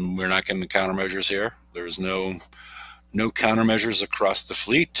 we're not getting the countermeasures here. There's no countermeasures across the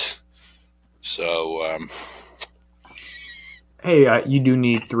fleet. So, hey, you do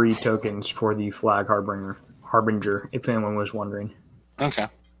need 3 tokens for the Flag Harbinger, if anyone was wondering. okay.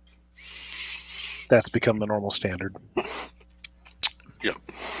 That's become the normal standard. Yep.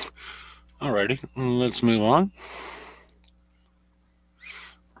 Alrighty, let's move on.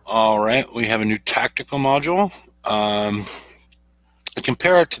 All right, we have a new tactical module.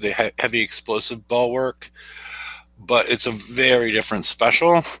 Compare it to the heavy explosive bulwark, but it's a very different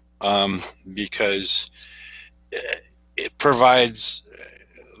special because it provides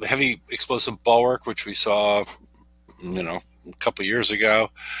the heavy explosive bulwark, which we saw, a couple years ago,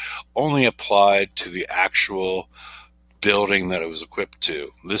 only applied to the actual building that it was equipped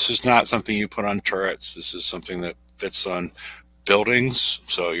to. This is not something you put on turrets. This is something that fits on buildings.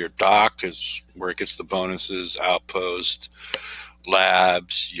 So your dock is where it gets the bonuses, outpost,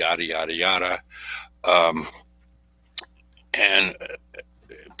 labs, yada, yada, yada. And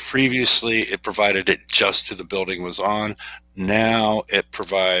previously it provided it just to the building was on. Now it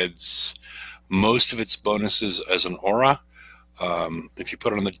provides most of its bonuses as an aura. If you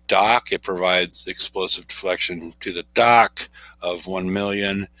put it on the dock, it provides explosive deflection to the dock of 1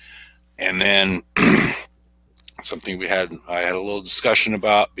 million. And then something I had a little discussion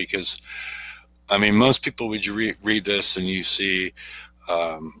about, because most people, would you read this and you see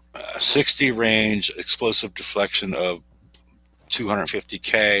a 60 range explosive deflection of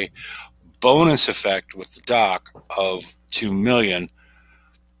 250k, bonus effect with the dock of 2 million.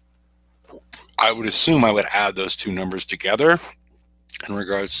 I would assume I would add those two numbers together in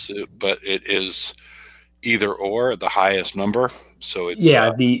regards to, but it is either or the highest number. So it's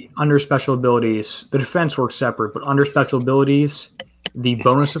the under special abilities, the defense works separate, but under special abilities, the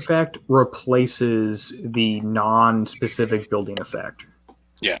bonus effect replaces the non-specific building effect.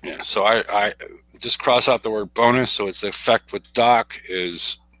 Yeah. So I just cross out the word bonus. So it's the effect with dock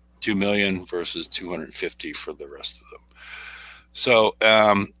is 2 million versus 250 for the rest of them. So,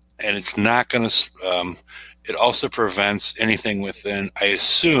 and it's not going to, it also prevents anything within, I'm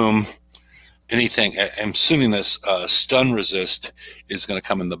assuming this stun resist is going to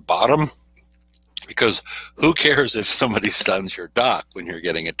come in the bottom, because who cares if somebody stuns your dock when you're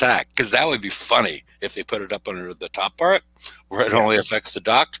getting attacked? Because that would be funny if they put it up under the top part where it only affects the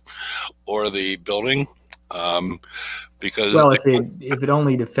dock or the building. Because if it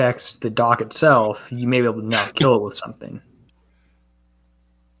only affects the dock itself, you may be able to now kill it with something.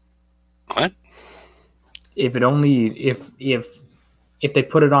 What? If they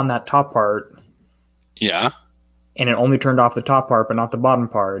put it on that top part, yeah, and it only turned off the top part but not the bottom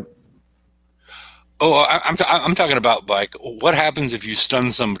part. Oh, I'm talking about like what happens if you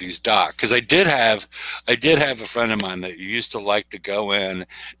stun somebody's dock? Because I did have a friend of mine that used to like to go in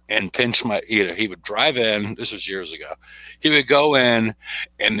and pinch my. He would drive in. This was years ago. He would go in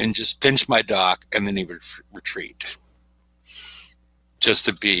and then just pinch my dock, and then he would retreat. Just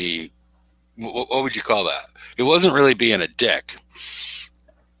to be, what would you call that? It wasn't really being a dick.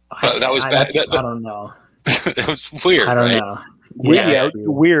 But that was bad. I don't know. It was weird. I don't right? know.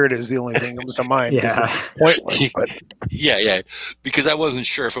 Weird is the only thing that comes to mind. Yeah. Pointless, but. Yeah. Because I wasn't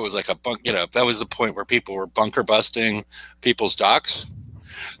sure if it was like a bunk. That was the point where people were bunker busting people's docks.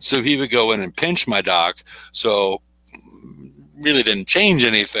 So he would go in and pinch my dock. So really didn't change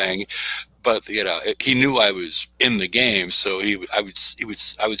anything. But he knew I was in the game, so I would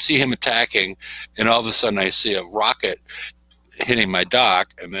see him attacking, and all of a sudden I see a rocket hitting my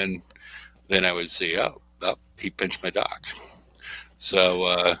dock, and then I would see, oh, he pinched my dock.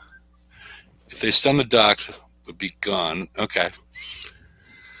 So if they stun the dock, it would be gone. Okay.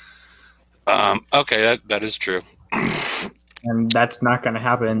 Okay, that is true. And that's not going to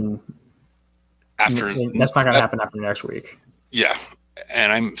happen after. That's not going to happen after next week. Yeah.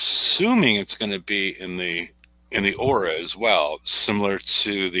 And I'm assuming it's going to be in the aura as well, similar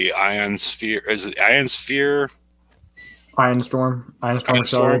to the ion sphere. Is it ion sphere? Ion storm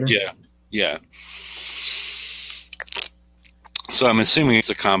accelerator. Yeah. So I'm assuming it's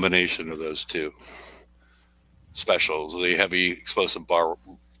a combination of those two specials: the heavy explosive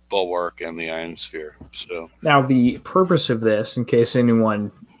bulwark and the ion sphere. So now the purpose of this, in case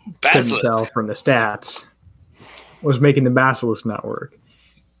anyone couldn't tell from the stats, was making the Basilisk network.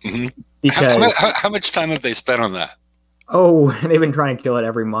 Mm-hmm. Because how much time have they spent on that? Oh, they've been trying to kill it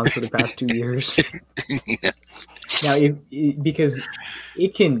every month for the past 2 years. Yeah. Now, because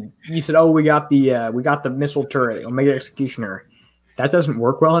it can, you said, we got the missile turret, Omega Executioner. That doesn't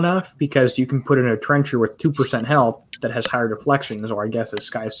work well enough because you can put in a trencher with 2% health that has higher deflections, or I guess a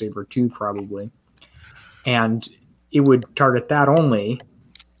Sky Saber 2 probably, and it would target that only.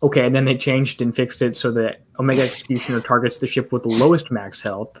 Okay, and then they changed and fixed it so that Omega Executioner targets the ship with the lowest max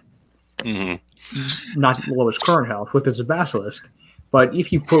health, not the lowest current health, with its Basilisk. But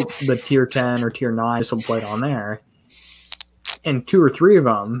if you put the tier 10 or tier 9 missile plate on there, and 2 or 3 of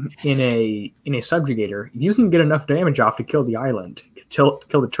them in a subjugator, you can get enough damage off to kill the island, kill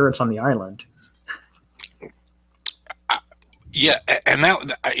the turrets on the island. Yeah, and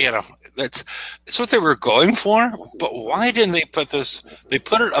that's what they were going for. But why didn't they put this? They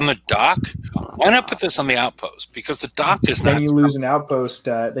put it on the dock. Why not put this on the outpost? Because the dock is not. Then you lose an outpost.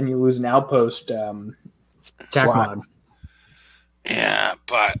 Then you lose an outpost tac mod. Yeah,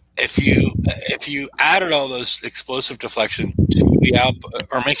 but if you added all those explosive deflection to the outpost,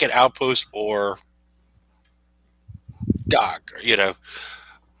 or make it outpost or dock,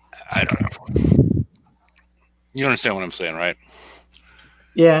 I don't know. You understand what I'm saying, right?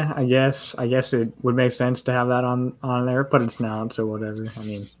 Yeah, I guess it would make sense to have that on there, but it's not, so whatever. I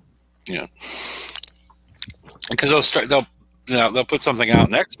mean, yeah, because they'll put something out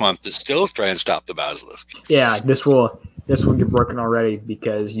next month to still try and stop the Basilisk. Yeah, this will get broken already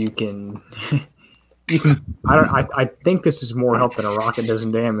because you can. I think this is more help than a rocket does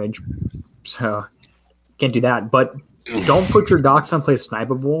in damage, so can't do that. But don't put your dock someplace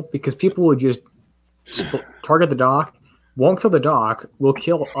snipeable because people will just target the dock, won't kill the dock, will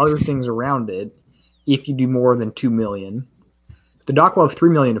kill other things around it. If you do more than 2 million, the dock will have 3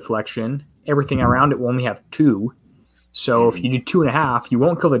 million deflection. Everything around it will only have 2. So if you do 2.5, you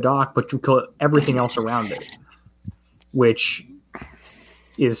won't kill the dock, but you kill everything else around it, which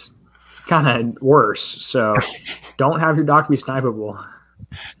is kind of worse. So don't have your dock be snipeable.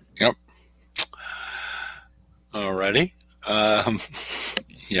 Yep. Alrighty.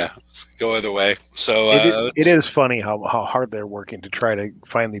 Yeah, let's go either way. So it is funny how hard they're working to try to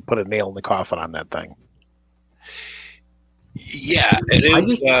finally put a nail in the coffin on that thing. Yeah, it is. I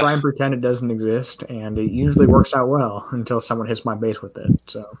just try and pretend it doesn't exist, and it usually works out well until someone hits my base with it.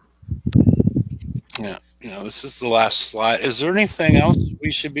 So, yeah, this is the last slide. Is there anything else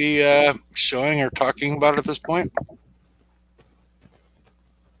we should be showing or talking about at this point?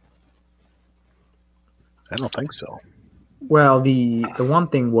 I don't think so. Well, the one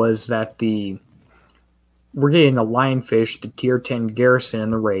thing was that we're getting the Lionfish, the tier 10 garrison in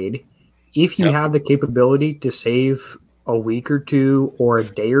the raid. If you have the capability to save a week or two or a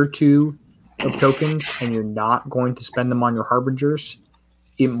day or two of tokens and you're not going to spend them on your harbingers,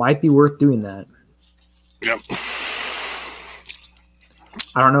 it might be worth doing that. Yep.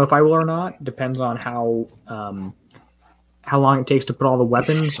 I don't know if I will or not. Depends on how long it takes to put all the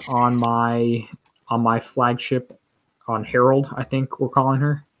weapons on my flagship, on Herald, I think we're calling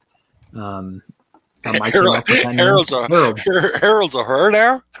her. Harold's a her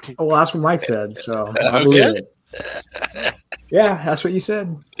now? Oh, well, that's what Mike said, so I believe it. Yeah, that's what you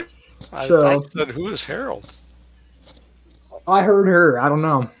said. I said, who is Harold? I heard her. I don't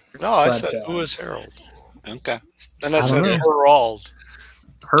know. No, I said, who is Harold? Okay. And I said, Herald.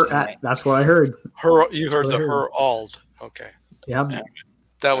 That's what I heard. You heard the Herald. Okay. Yeah.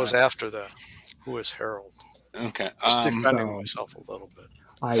 That was after the who is Harold. Okay. Just defending myself a little bit.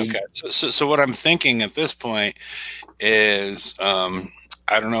 Okay. So what I'm thinking at this point is, I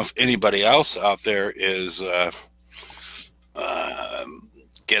don't know if anybody else out there is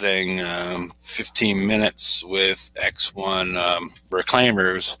getting 15 minutes with X1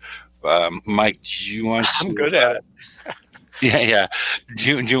 reclaimers. Mike, do you want to? I'm good at it. Yeah.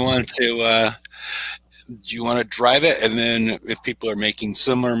 Do you want to? Do you want to drive it, and then if people are making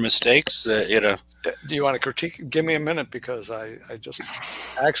similar mistakes, Do you want to critique? Give me a minute because I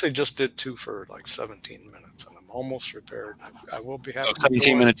actually just did 2 for like 17 minutes, and I'm almost repaired. I will be happy.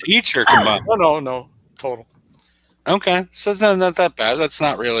 17 minutes each or combined? No, total. Okay, so it's not that bad. That's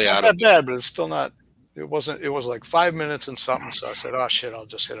not really not that bad, but it's still not. It wasn't. It was like 5 minutes and something. So I said, "Oh shit, I'll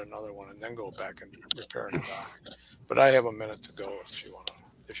just hit another one and then go back and repair it." But I have a minute to go if you want to.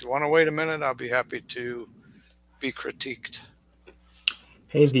 If you want to wait a minute, I'll be happy to be critiqued.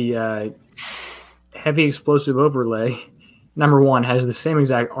 Hey, the heavy explosive overlay, number 1, has the same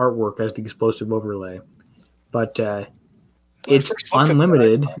exact artwork as the explosive overlay, but it's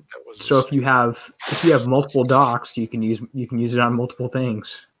unlimited. So if you have multiple docks, you can use it on multiple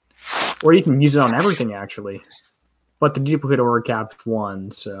things, or you can use it on everything actually. But the duplicate order cap's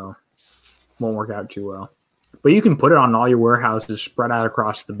 1, so it won't work out too well. But you can put it on all your warehouses spread out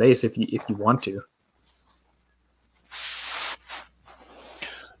across the base if you want to.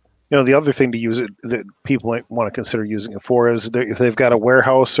 The other thing to use it that people might want to consider using it for is if they've got a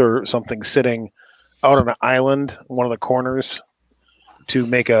warehouse or something sitting out on an island, one of the corners, to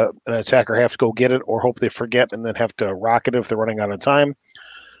make an attacker have to go get it or hope they forget and then have to rock it if they're running out of time.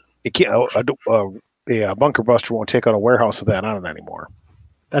 it can't. A bunker buster won't take out a warehouse with that on it anymore.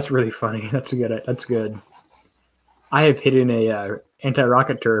 That's really funny. That's good. That's good. I have hidden a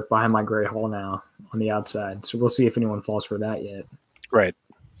anti-rocket turret behind my Great Hall now on the outside, so we'll see if anyone falls for that yet. Right.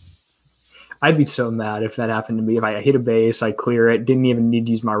 I'd be so mad if that happened to me. If I hit a base, I clear it, didn't even need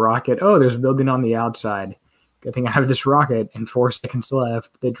to use my rocket. Oh, there's a building on the outside. Good thing I have this rocket, and 4 seconds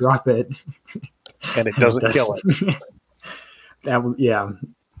left. They drop it. And it doesn't kill it.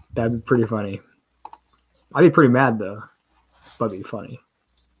 That'd be pretty funny. I'd be pretty mad, though. But it'd be funny.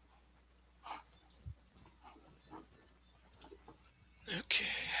 Okay.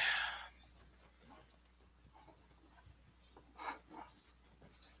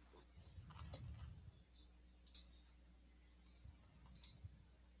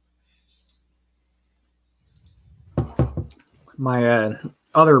 My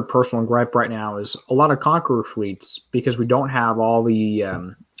other personal gripe right now is a lot of Conqueror fleets, because we don't have all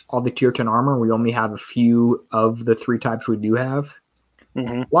the tier 10 armor. We only have a few of the 3 types we do have.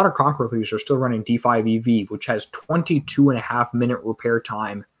 Mm-hmm. A lot of Conqueror fleets are still running D5 EV, which has 22.5-minute repair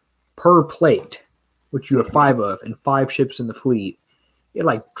time per plate, which you have 5 of, and 5 ships in the fleet. It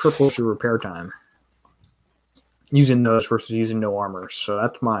like triples your repair time using those versus using no armor. So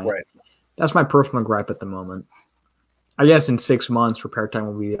that's my personal gripe at the moment. I guess in 6 months, repair time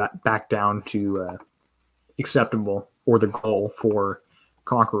will be back down to acceptable, or the goal for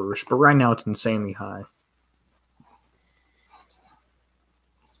Conquerors. But right now, it's insanely high.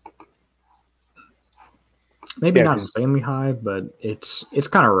 Maybe not insanely high, but it's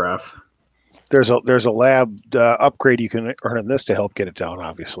kind of rough. There's a lab upgrade you can earn in this to help get it down,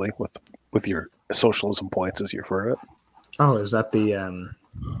 obviously, with your socialism points, as you refer to it. Oh, is that the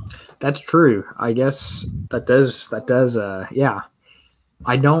that's true. I guess that does yeah.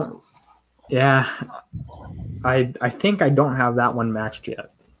 I think I don't have that one maxed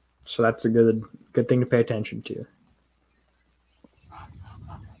yet. So that's a good thing to pay attention to.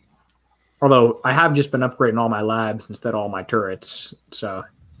 Although I have just been upgrading all my labs instead of all my turrets, so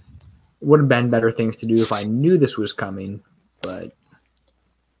it would have been better things to do if I knew this was coming, but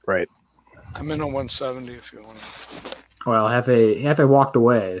right. I'm in a 170 if you want to. Well, Hefe walked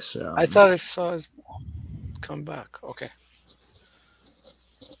away, so I thought I saw it come back. Okay.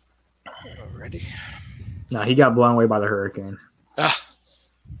 Ready? No, he got blown away by the hurricane. Ah.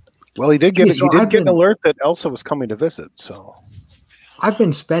 Well, he did get an alert that Elsa was coming to visit, so I've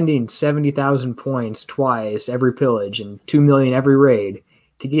been spending 70,000 points twice every pillage and 2 million every raid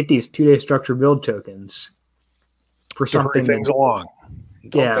to get these 2-day structure build tokens for something things along.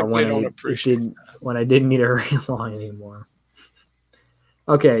 When I didn't need to hurry along anymore.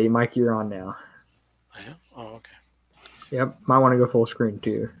 Okay, Mike, you're on now. I am? Oh, okay. Yep, might want to go full screen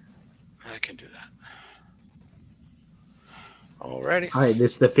too. I can do that. Alrighty. All right,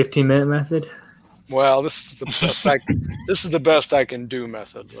 this is the 15-minute method. Well, this is the best I can do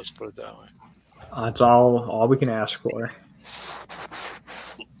method. Let's put it that way. That's all we can ask for.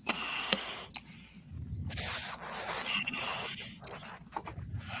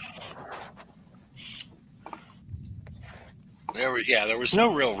 There was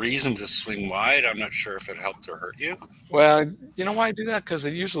no real reason to swing wide. I'm not sure if it helped or hurt you. Well, you know why I do that? Because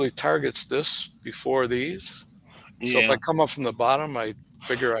it usually targets this before these. So if I come up from the bottom, I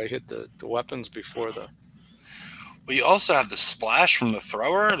figure I hit the weapons before the... Well, you also have the splash from the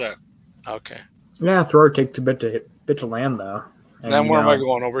thrower. Okay. Yeah, thrower takes a bit to land, though. And then where am I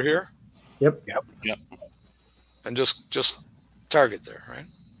going? Over here? Yep. And just target there, right?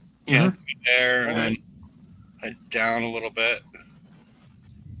 Yeah, there, and then head down a little bit.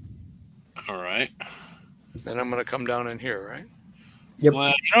 All right. Then I'm going to come down in here, right? Yep. Well,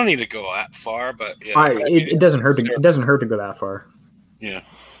 you don't need to go that far, but it doesn't hurt to go that far. Yeah.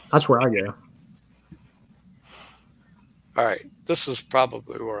 That's where I go. All right. This is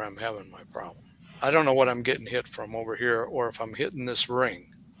probably where I'm having my problem. I don't know what I'm getting hit from over here, or if I'm hitting this ring.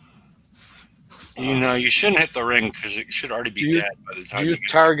 You shouldn't hit the ring because it should already be dead by the time you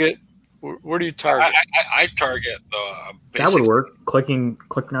target. Where do you target? I target the. That would work. Clicking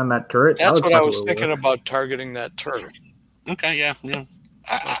on that turret. That's what I was thinking about, targeting that turret. Okay, yeah.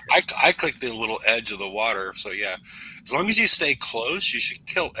 I click the little edge of the water, so yeah. As long as you stay close, you should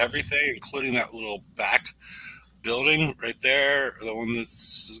kill everything, including that little back building right there. The one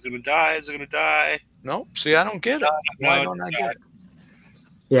that's going to die is going to die. Nope. See, I don't get it. Why don't I get it?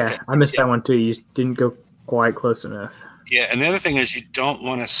 Yeah, okay. I missed that one too. You didn't go quite close enough. Yeah, and the other thing is you don't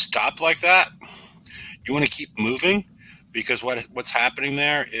want to stop like that. You want to keep moving, because what's happening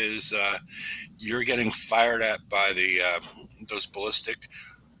there is you're getting fired at by those ballistic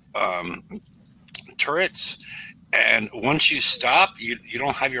turrets, And once you stop, you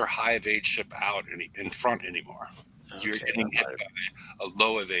don't have your high evade ship out in front anymore. You're getting hit by a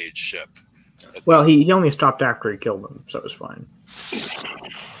low evade ship. Well, he only stopped after he killed him, so it was fine.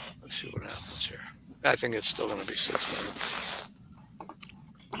 Let's see what happens here. I think it's still going to be 6 minutes.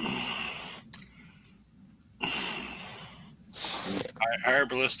 Higher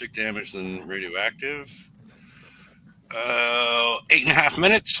ballistic damage than radioactive. 8.5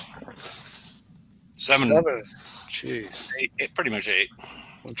 minutes. 7. Jeez. 8, pretty much 8.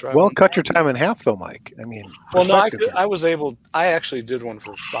 Well, cut your time in half, though, Mike. I mean, well, no, I actually did one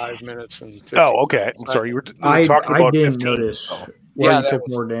for 5 minutes and 50 Oh, okay. I'm sorry. You were talking about I didn't 15. notice where he took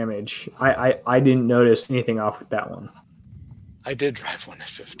more damage. I didn't notice anything off with that one. I did drive one at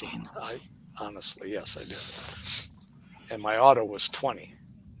 15. Honestly, yes, I did. And my auto was 20.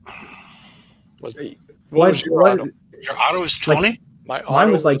 What was your auto? Your auto is 20?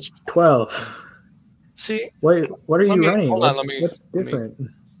 Mine was like 12. See, what are you running? Hold on, what's different?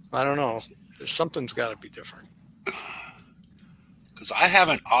 I don't know. Something's got to be different. Because I have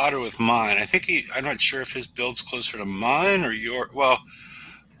an auto with mine. I'm not sure if his build's closer to mine or your. Well,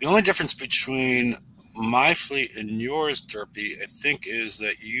 the only difference between my fleet and yours, Derpy, I think, is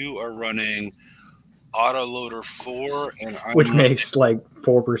that you are running autoloader 4, and which makes like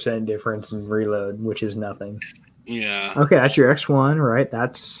 4% difference in reload, which is nothing. Yeah. Okay, that's your X1, right?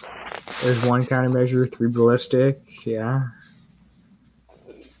 There's 1 countermeasure, 3 ballistic. Yeah.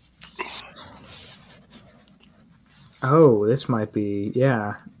 Oh, this might be.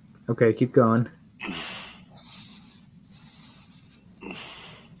 Yeah. Okay, keep going.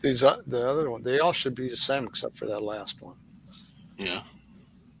 The other one, they all should be the same except for that last one. Yeah.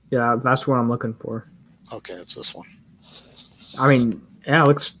 Yeah, that's what I'm looking for. Okay, it's this one. I mean, yeah,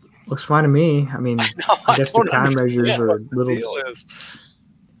 looks fine to me. I mean, I guess the countermeasures are a little.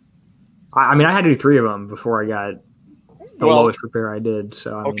 I mean, I had to do 3 of them before I got the lowest repair I did.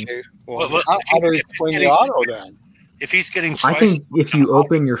 So I mean, okay. Well, how do you explain the auto then? If he's getting twice, I think if you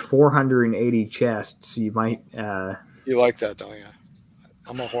open your 480 chests, you might. You like that, don't you?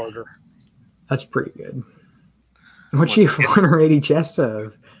 I'm a hoarder. That's pretty good. What you 480 chests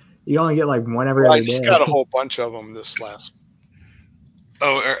of? You only get like one every other day. I just got a whole bunch of them this last.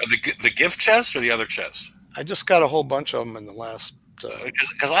 Oh, the gift chest or the other chest? I just got a whole bunch of them in the last.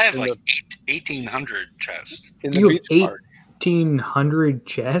 Because I have like 1,800 chests. In the you beach have party. 1,800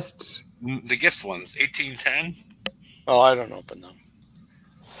 chests? The gift ones, 1810. Oh, I don't open them.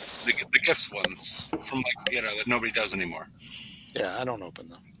 The gift ones from that nobody does anymore. Yeah, I don't open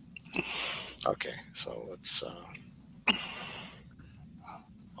them. Okay, so let's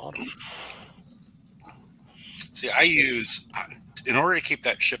auto. See, in order to keep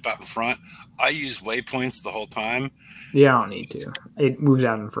that ship out in front, I use waypoints the whole time. Yeah, I don't need to. It moves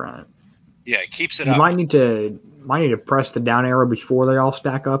out in front. Yeah, it keeps it you out. Might need to press the down arrow before they all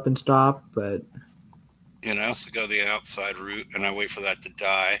stack up and stop, but so go the outside route, and I wait for that to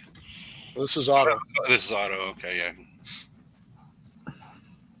die. This is auto. This is auto. Okay, yeah.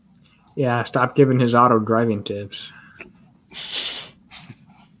 Yeah, stop giving his auto driving tips.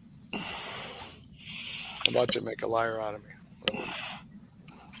 How about you make a liar out of me?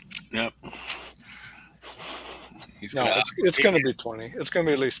 Yep. It's going to be 20. It's going to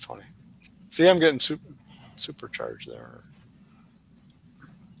be at least 20. See, I'm getting supercharged there.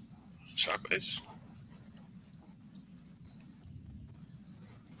 Shockwaves.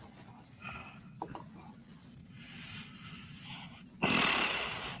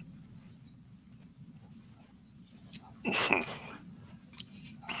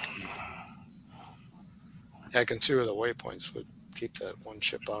 I can see where the waypoints would keep that one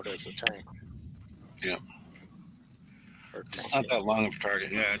ship out as a tank. Yeah. It's not that long of a target.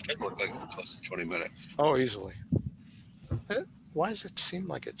 Yeah, it did look like close to 20 minutes. Oh, easily. Why does it seem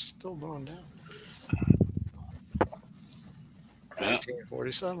like it's still going down?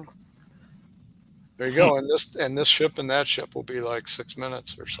 1947. There you go. And this ship and that ship will be like 6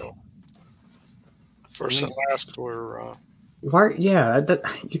 minutes or so. First and last were. Why? Yeah,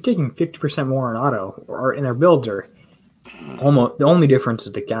 you're taking 50% more on auto, or in our builds are almost the only difference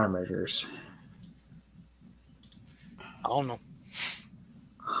is the countermeasures. I don't know.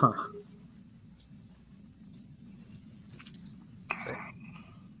 Huh.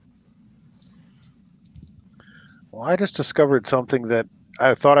 Well, I just discovered something that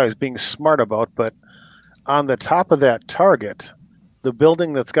I thought I was being smart about, but on the top of that target, the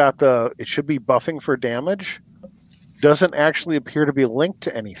building that's got it should be buffing for damage, doesn't actually appear to be linked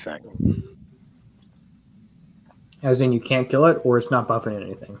to anything. As in, you can't kill it, or it's not buffing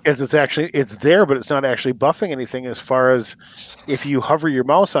anything. As it's there, but it's not actually buffing anything. As far as if you hover your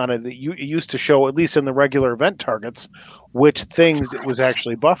mouse on it, it used to show, at least in the regular event targets, which things it was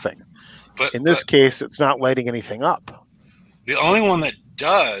actually buffing. But In this case, it's not lighting anything up. the only one that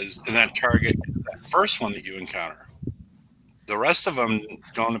does in that target is that first one that you encounter. The rest of them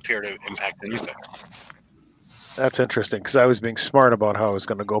don't appear to impact anything. That's interesting, because I was being smart about how I was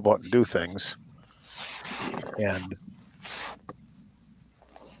going to go about and do things. And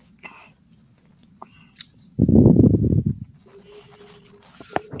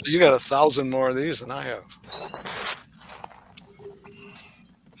You got 1,000 more of these than I have.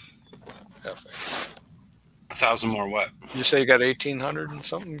 F. 1,000 more what? You say you got 1,800 and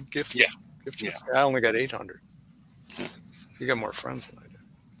something gift? Yeah. Gift Yeah. I only got 800. Yeah. You got more friends than I do.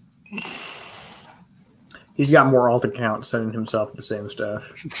 He's got more alt accounts sending himself the same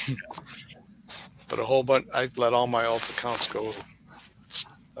stuff. But a whole bunch, I let all my alt accounts go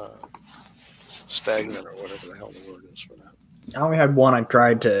stagnant or whatever the hell the word is for that. I only had one I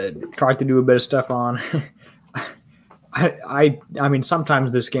tried to do a bit of stuff on. I mean,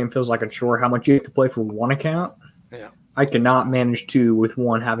 sometimes this game feels like a chore how much you have to play for one account. Yeah. I cannot manage two with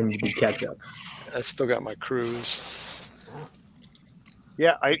one having to do catch up. I still got my cruise.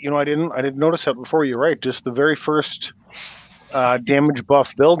 yeah, I didn't notice that before. You're right. Just the very first damage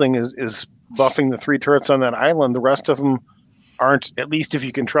buff building is buffing the 3 turrets on that island. The rest of them aren't, at least if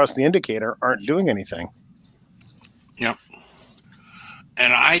you can trust the indicator, aren't doing anything. Yep.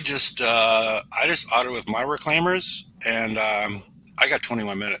 And I just auto with my reclaimers, and I got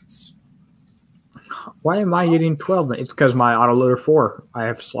 21 minutes. Why am I getting 12? It's because my autoloader 4. I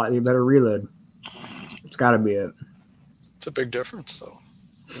have slightly better reload. It's got to be it. It's a big difference, though,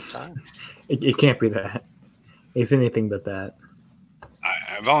 in time. It can't be that. It's anything but that.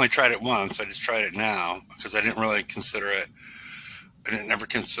 I've only tried it once. I just tried it now because I didn't really consider it. I would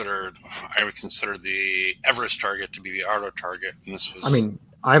consider the Everest target to be the auto target, and this was. I mean,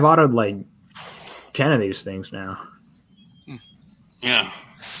 I've autoed like 10 of these things now. Yeah.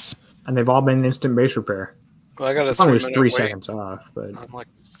 And they've all been instant base repair. Well, I got a Probably 3 minute 3 wait. seconds off, but I'm like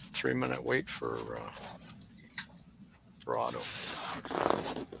 3 minute wait for auto.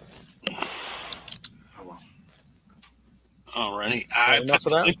 Oh, well. Alrighty. Enough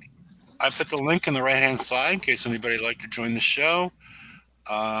of that? I put the link in the right-hand side in case anybody would like to join the show.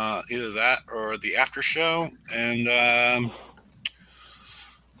 Either that or the after show. And I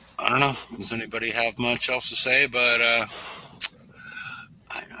don't know. Does anybody have much else to say? But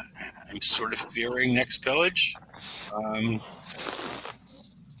I'm sort of fearing next Pillage.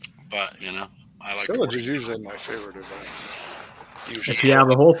 But, I like Pillage is usually my favorite event. Usually. if you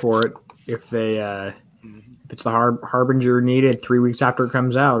have a hole for it, if it's the Harbinger needed 3 weeks after it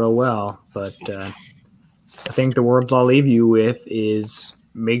comes out, oh well. But I think the words I'll leave you with is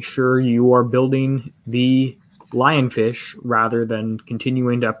make sure you are building the Lionfish rather than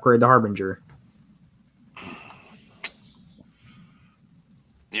continuing to upgrade the Harbinger.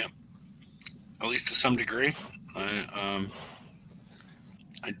 Yeah, at least to some degree. I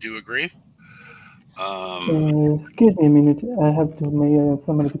do agree. Excuse me a minute. I have to make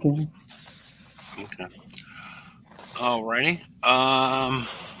some modification. Okay. Alrighty.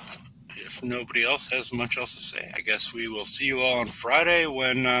 If nobody else has much else to say, I guess we will see you all on Friday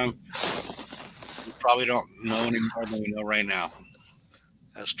when we probably don't know any more than we know right now.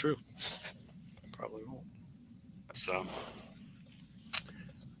 That's true. Probably won't. So,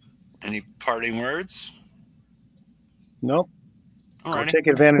 any parting words? Nope. Go Alrighty. take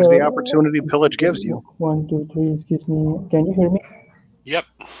advantage of the opportunity Pillage gives you. 1, 2, 3. Excuse me. Can you hear me? Yep.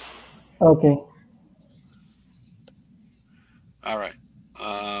 Okay. All right.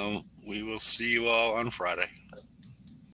 We will see you all on Friday.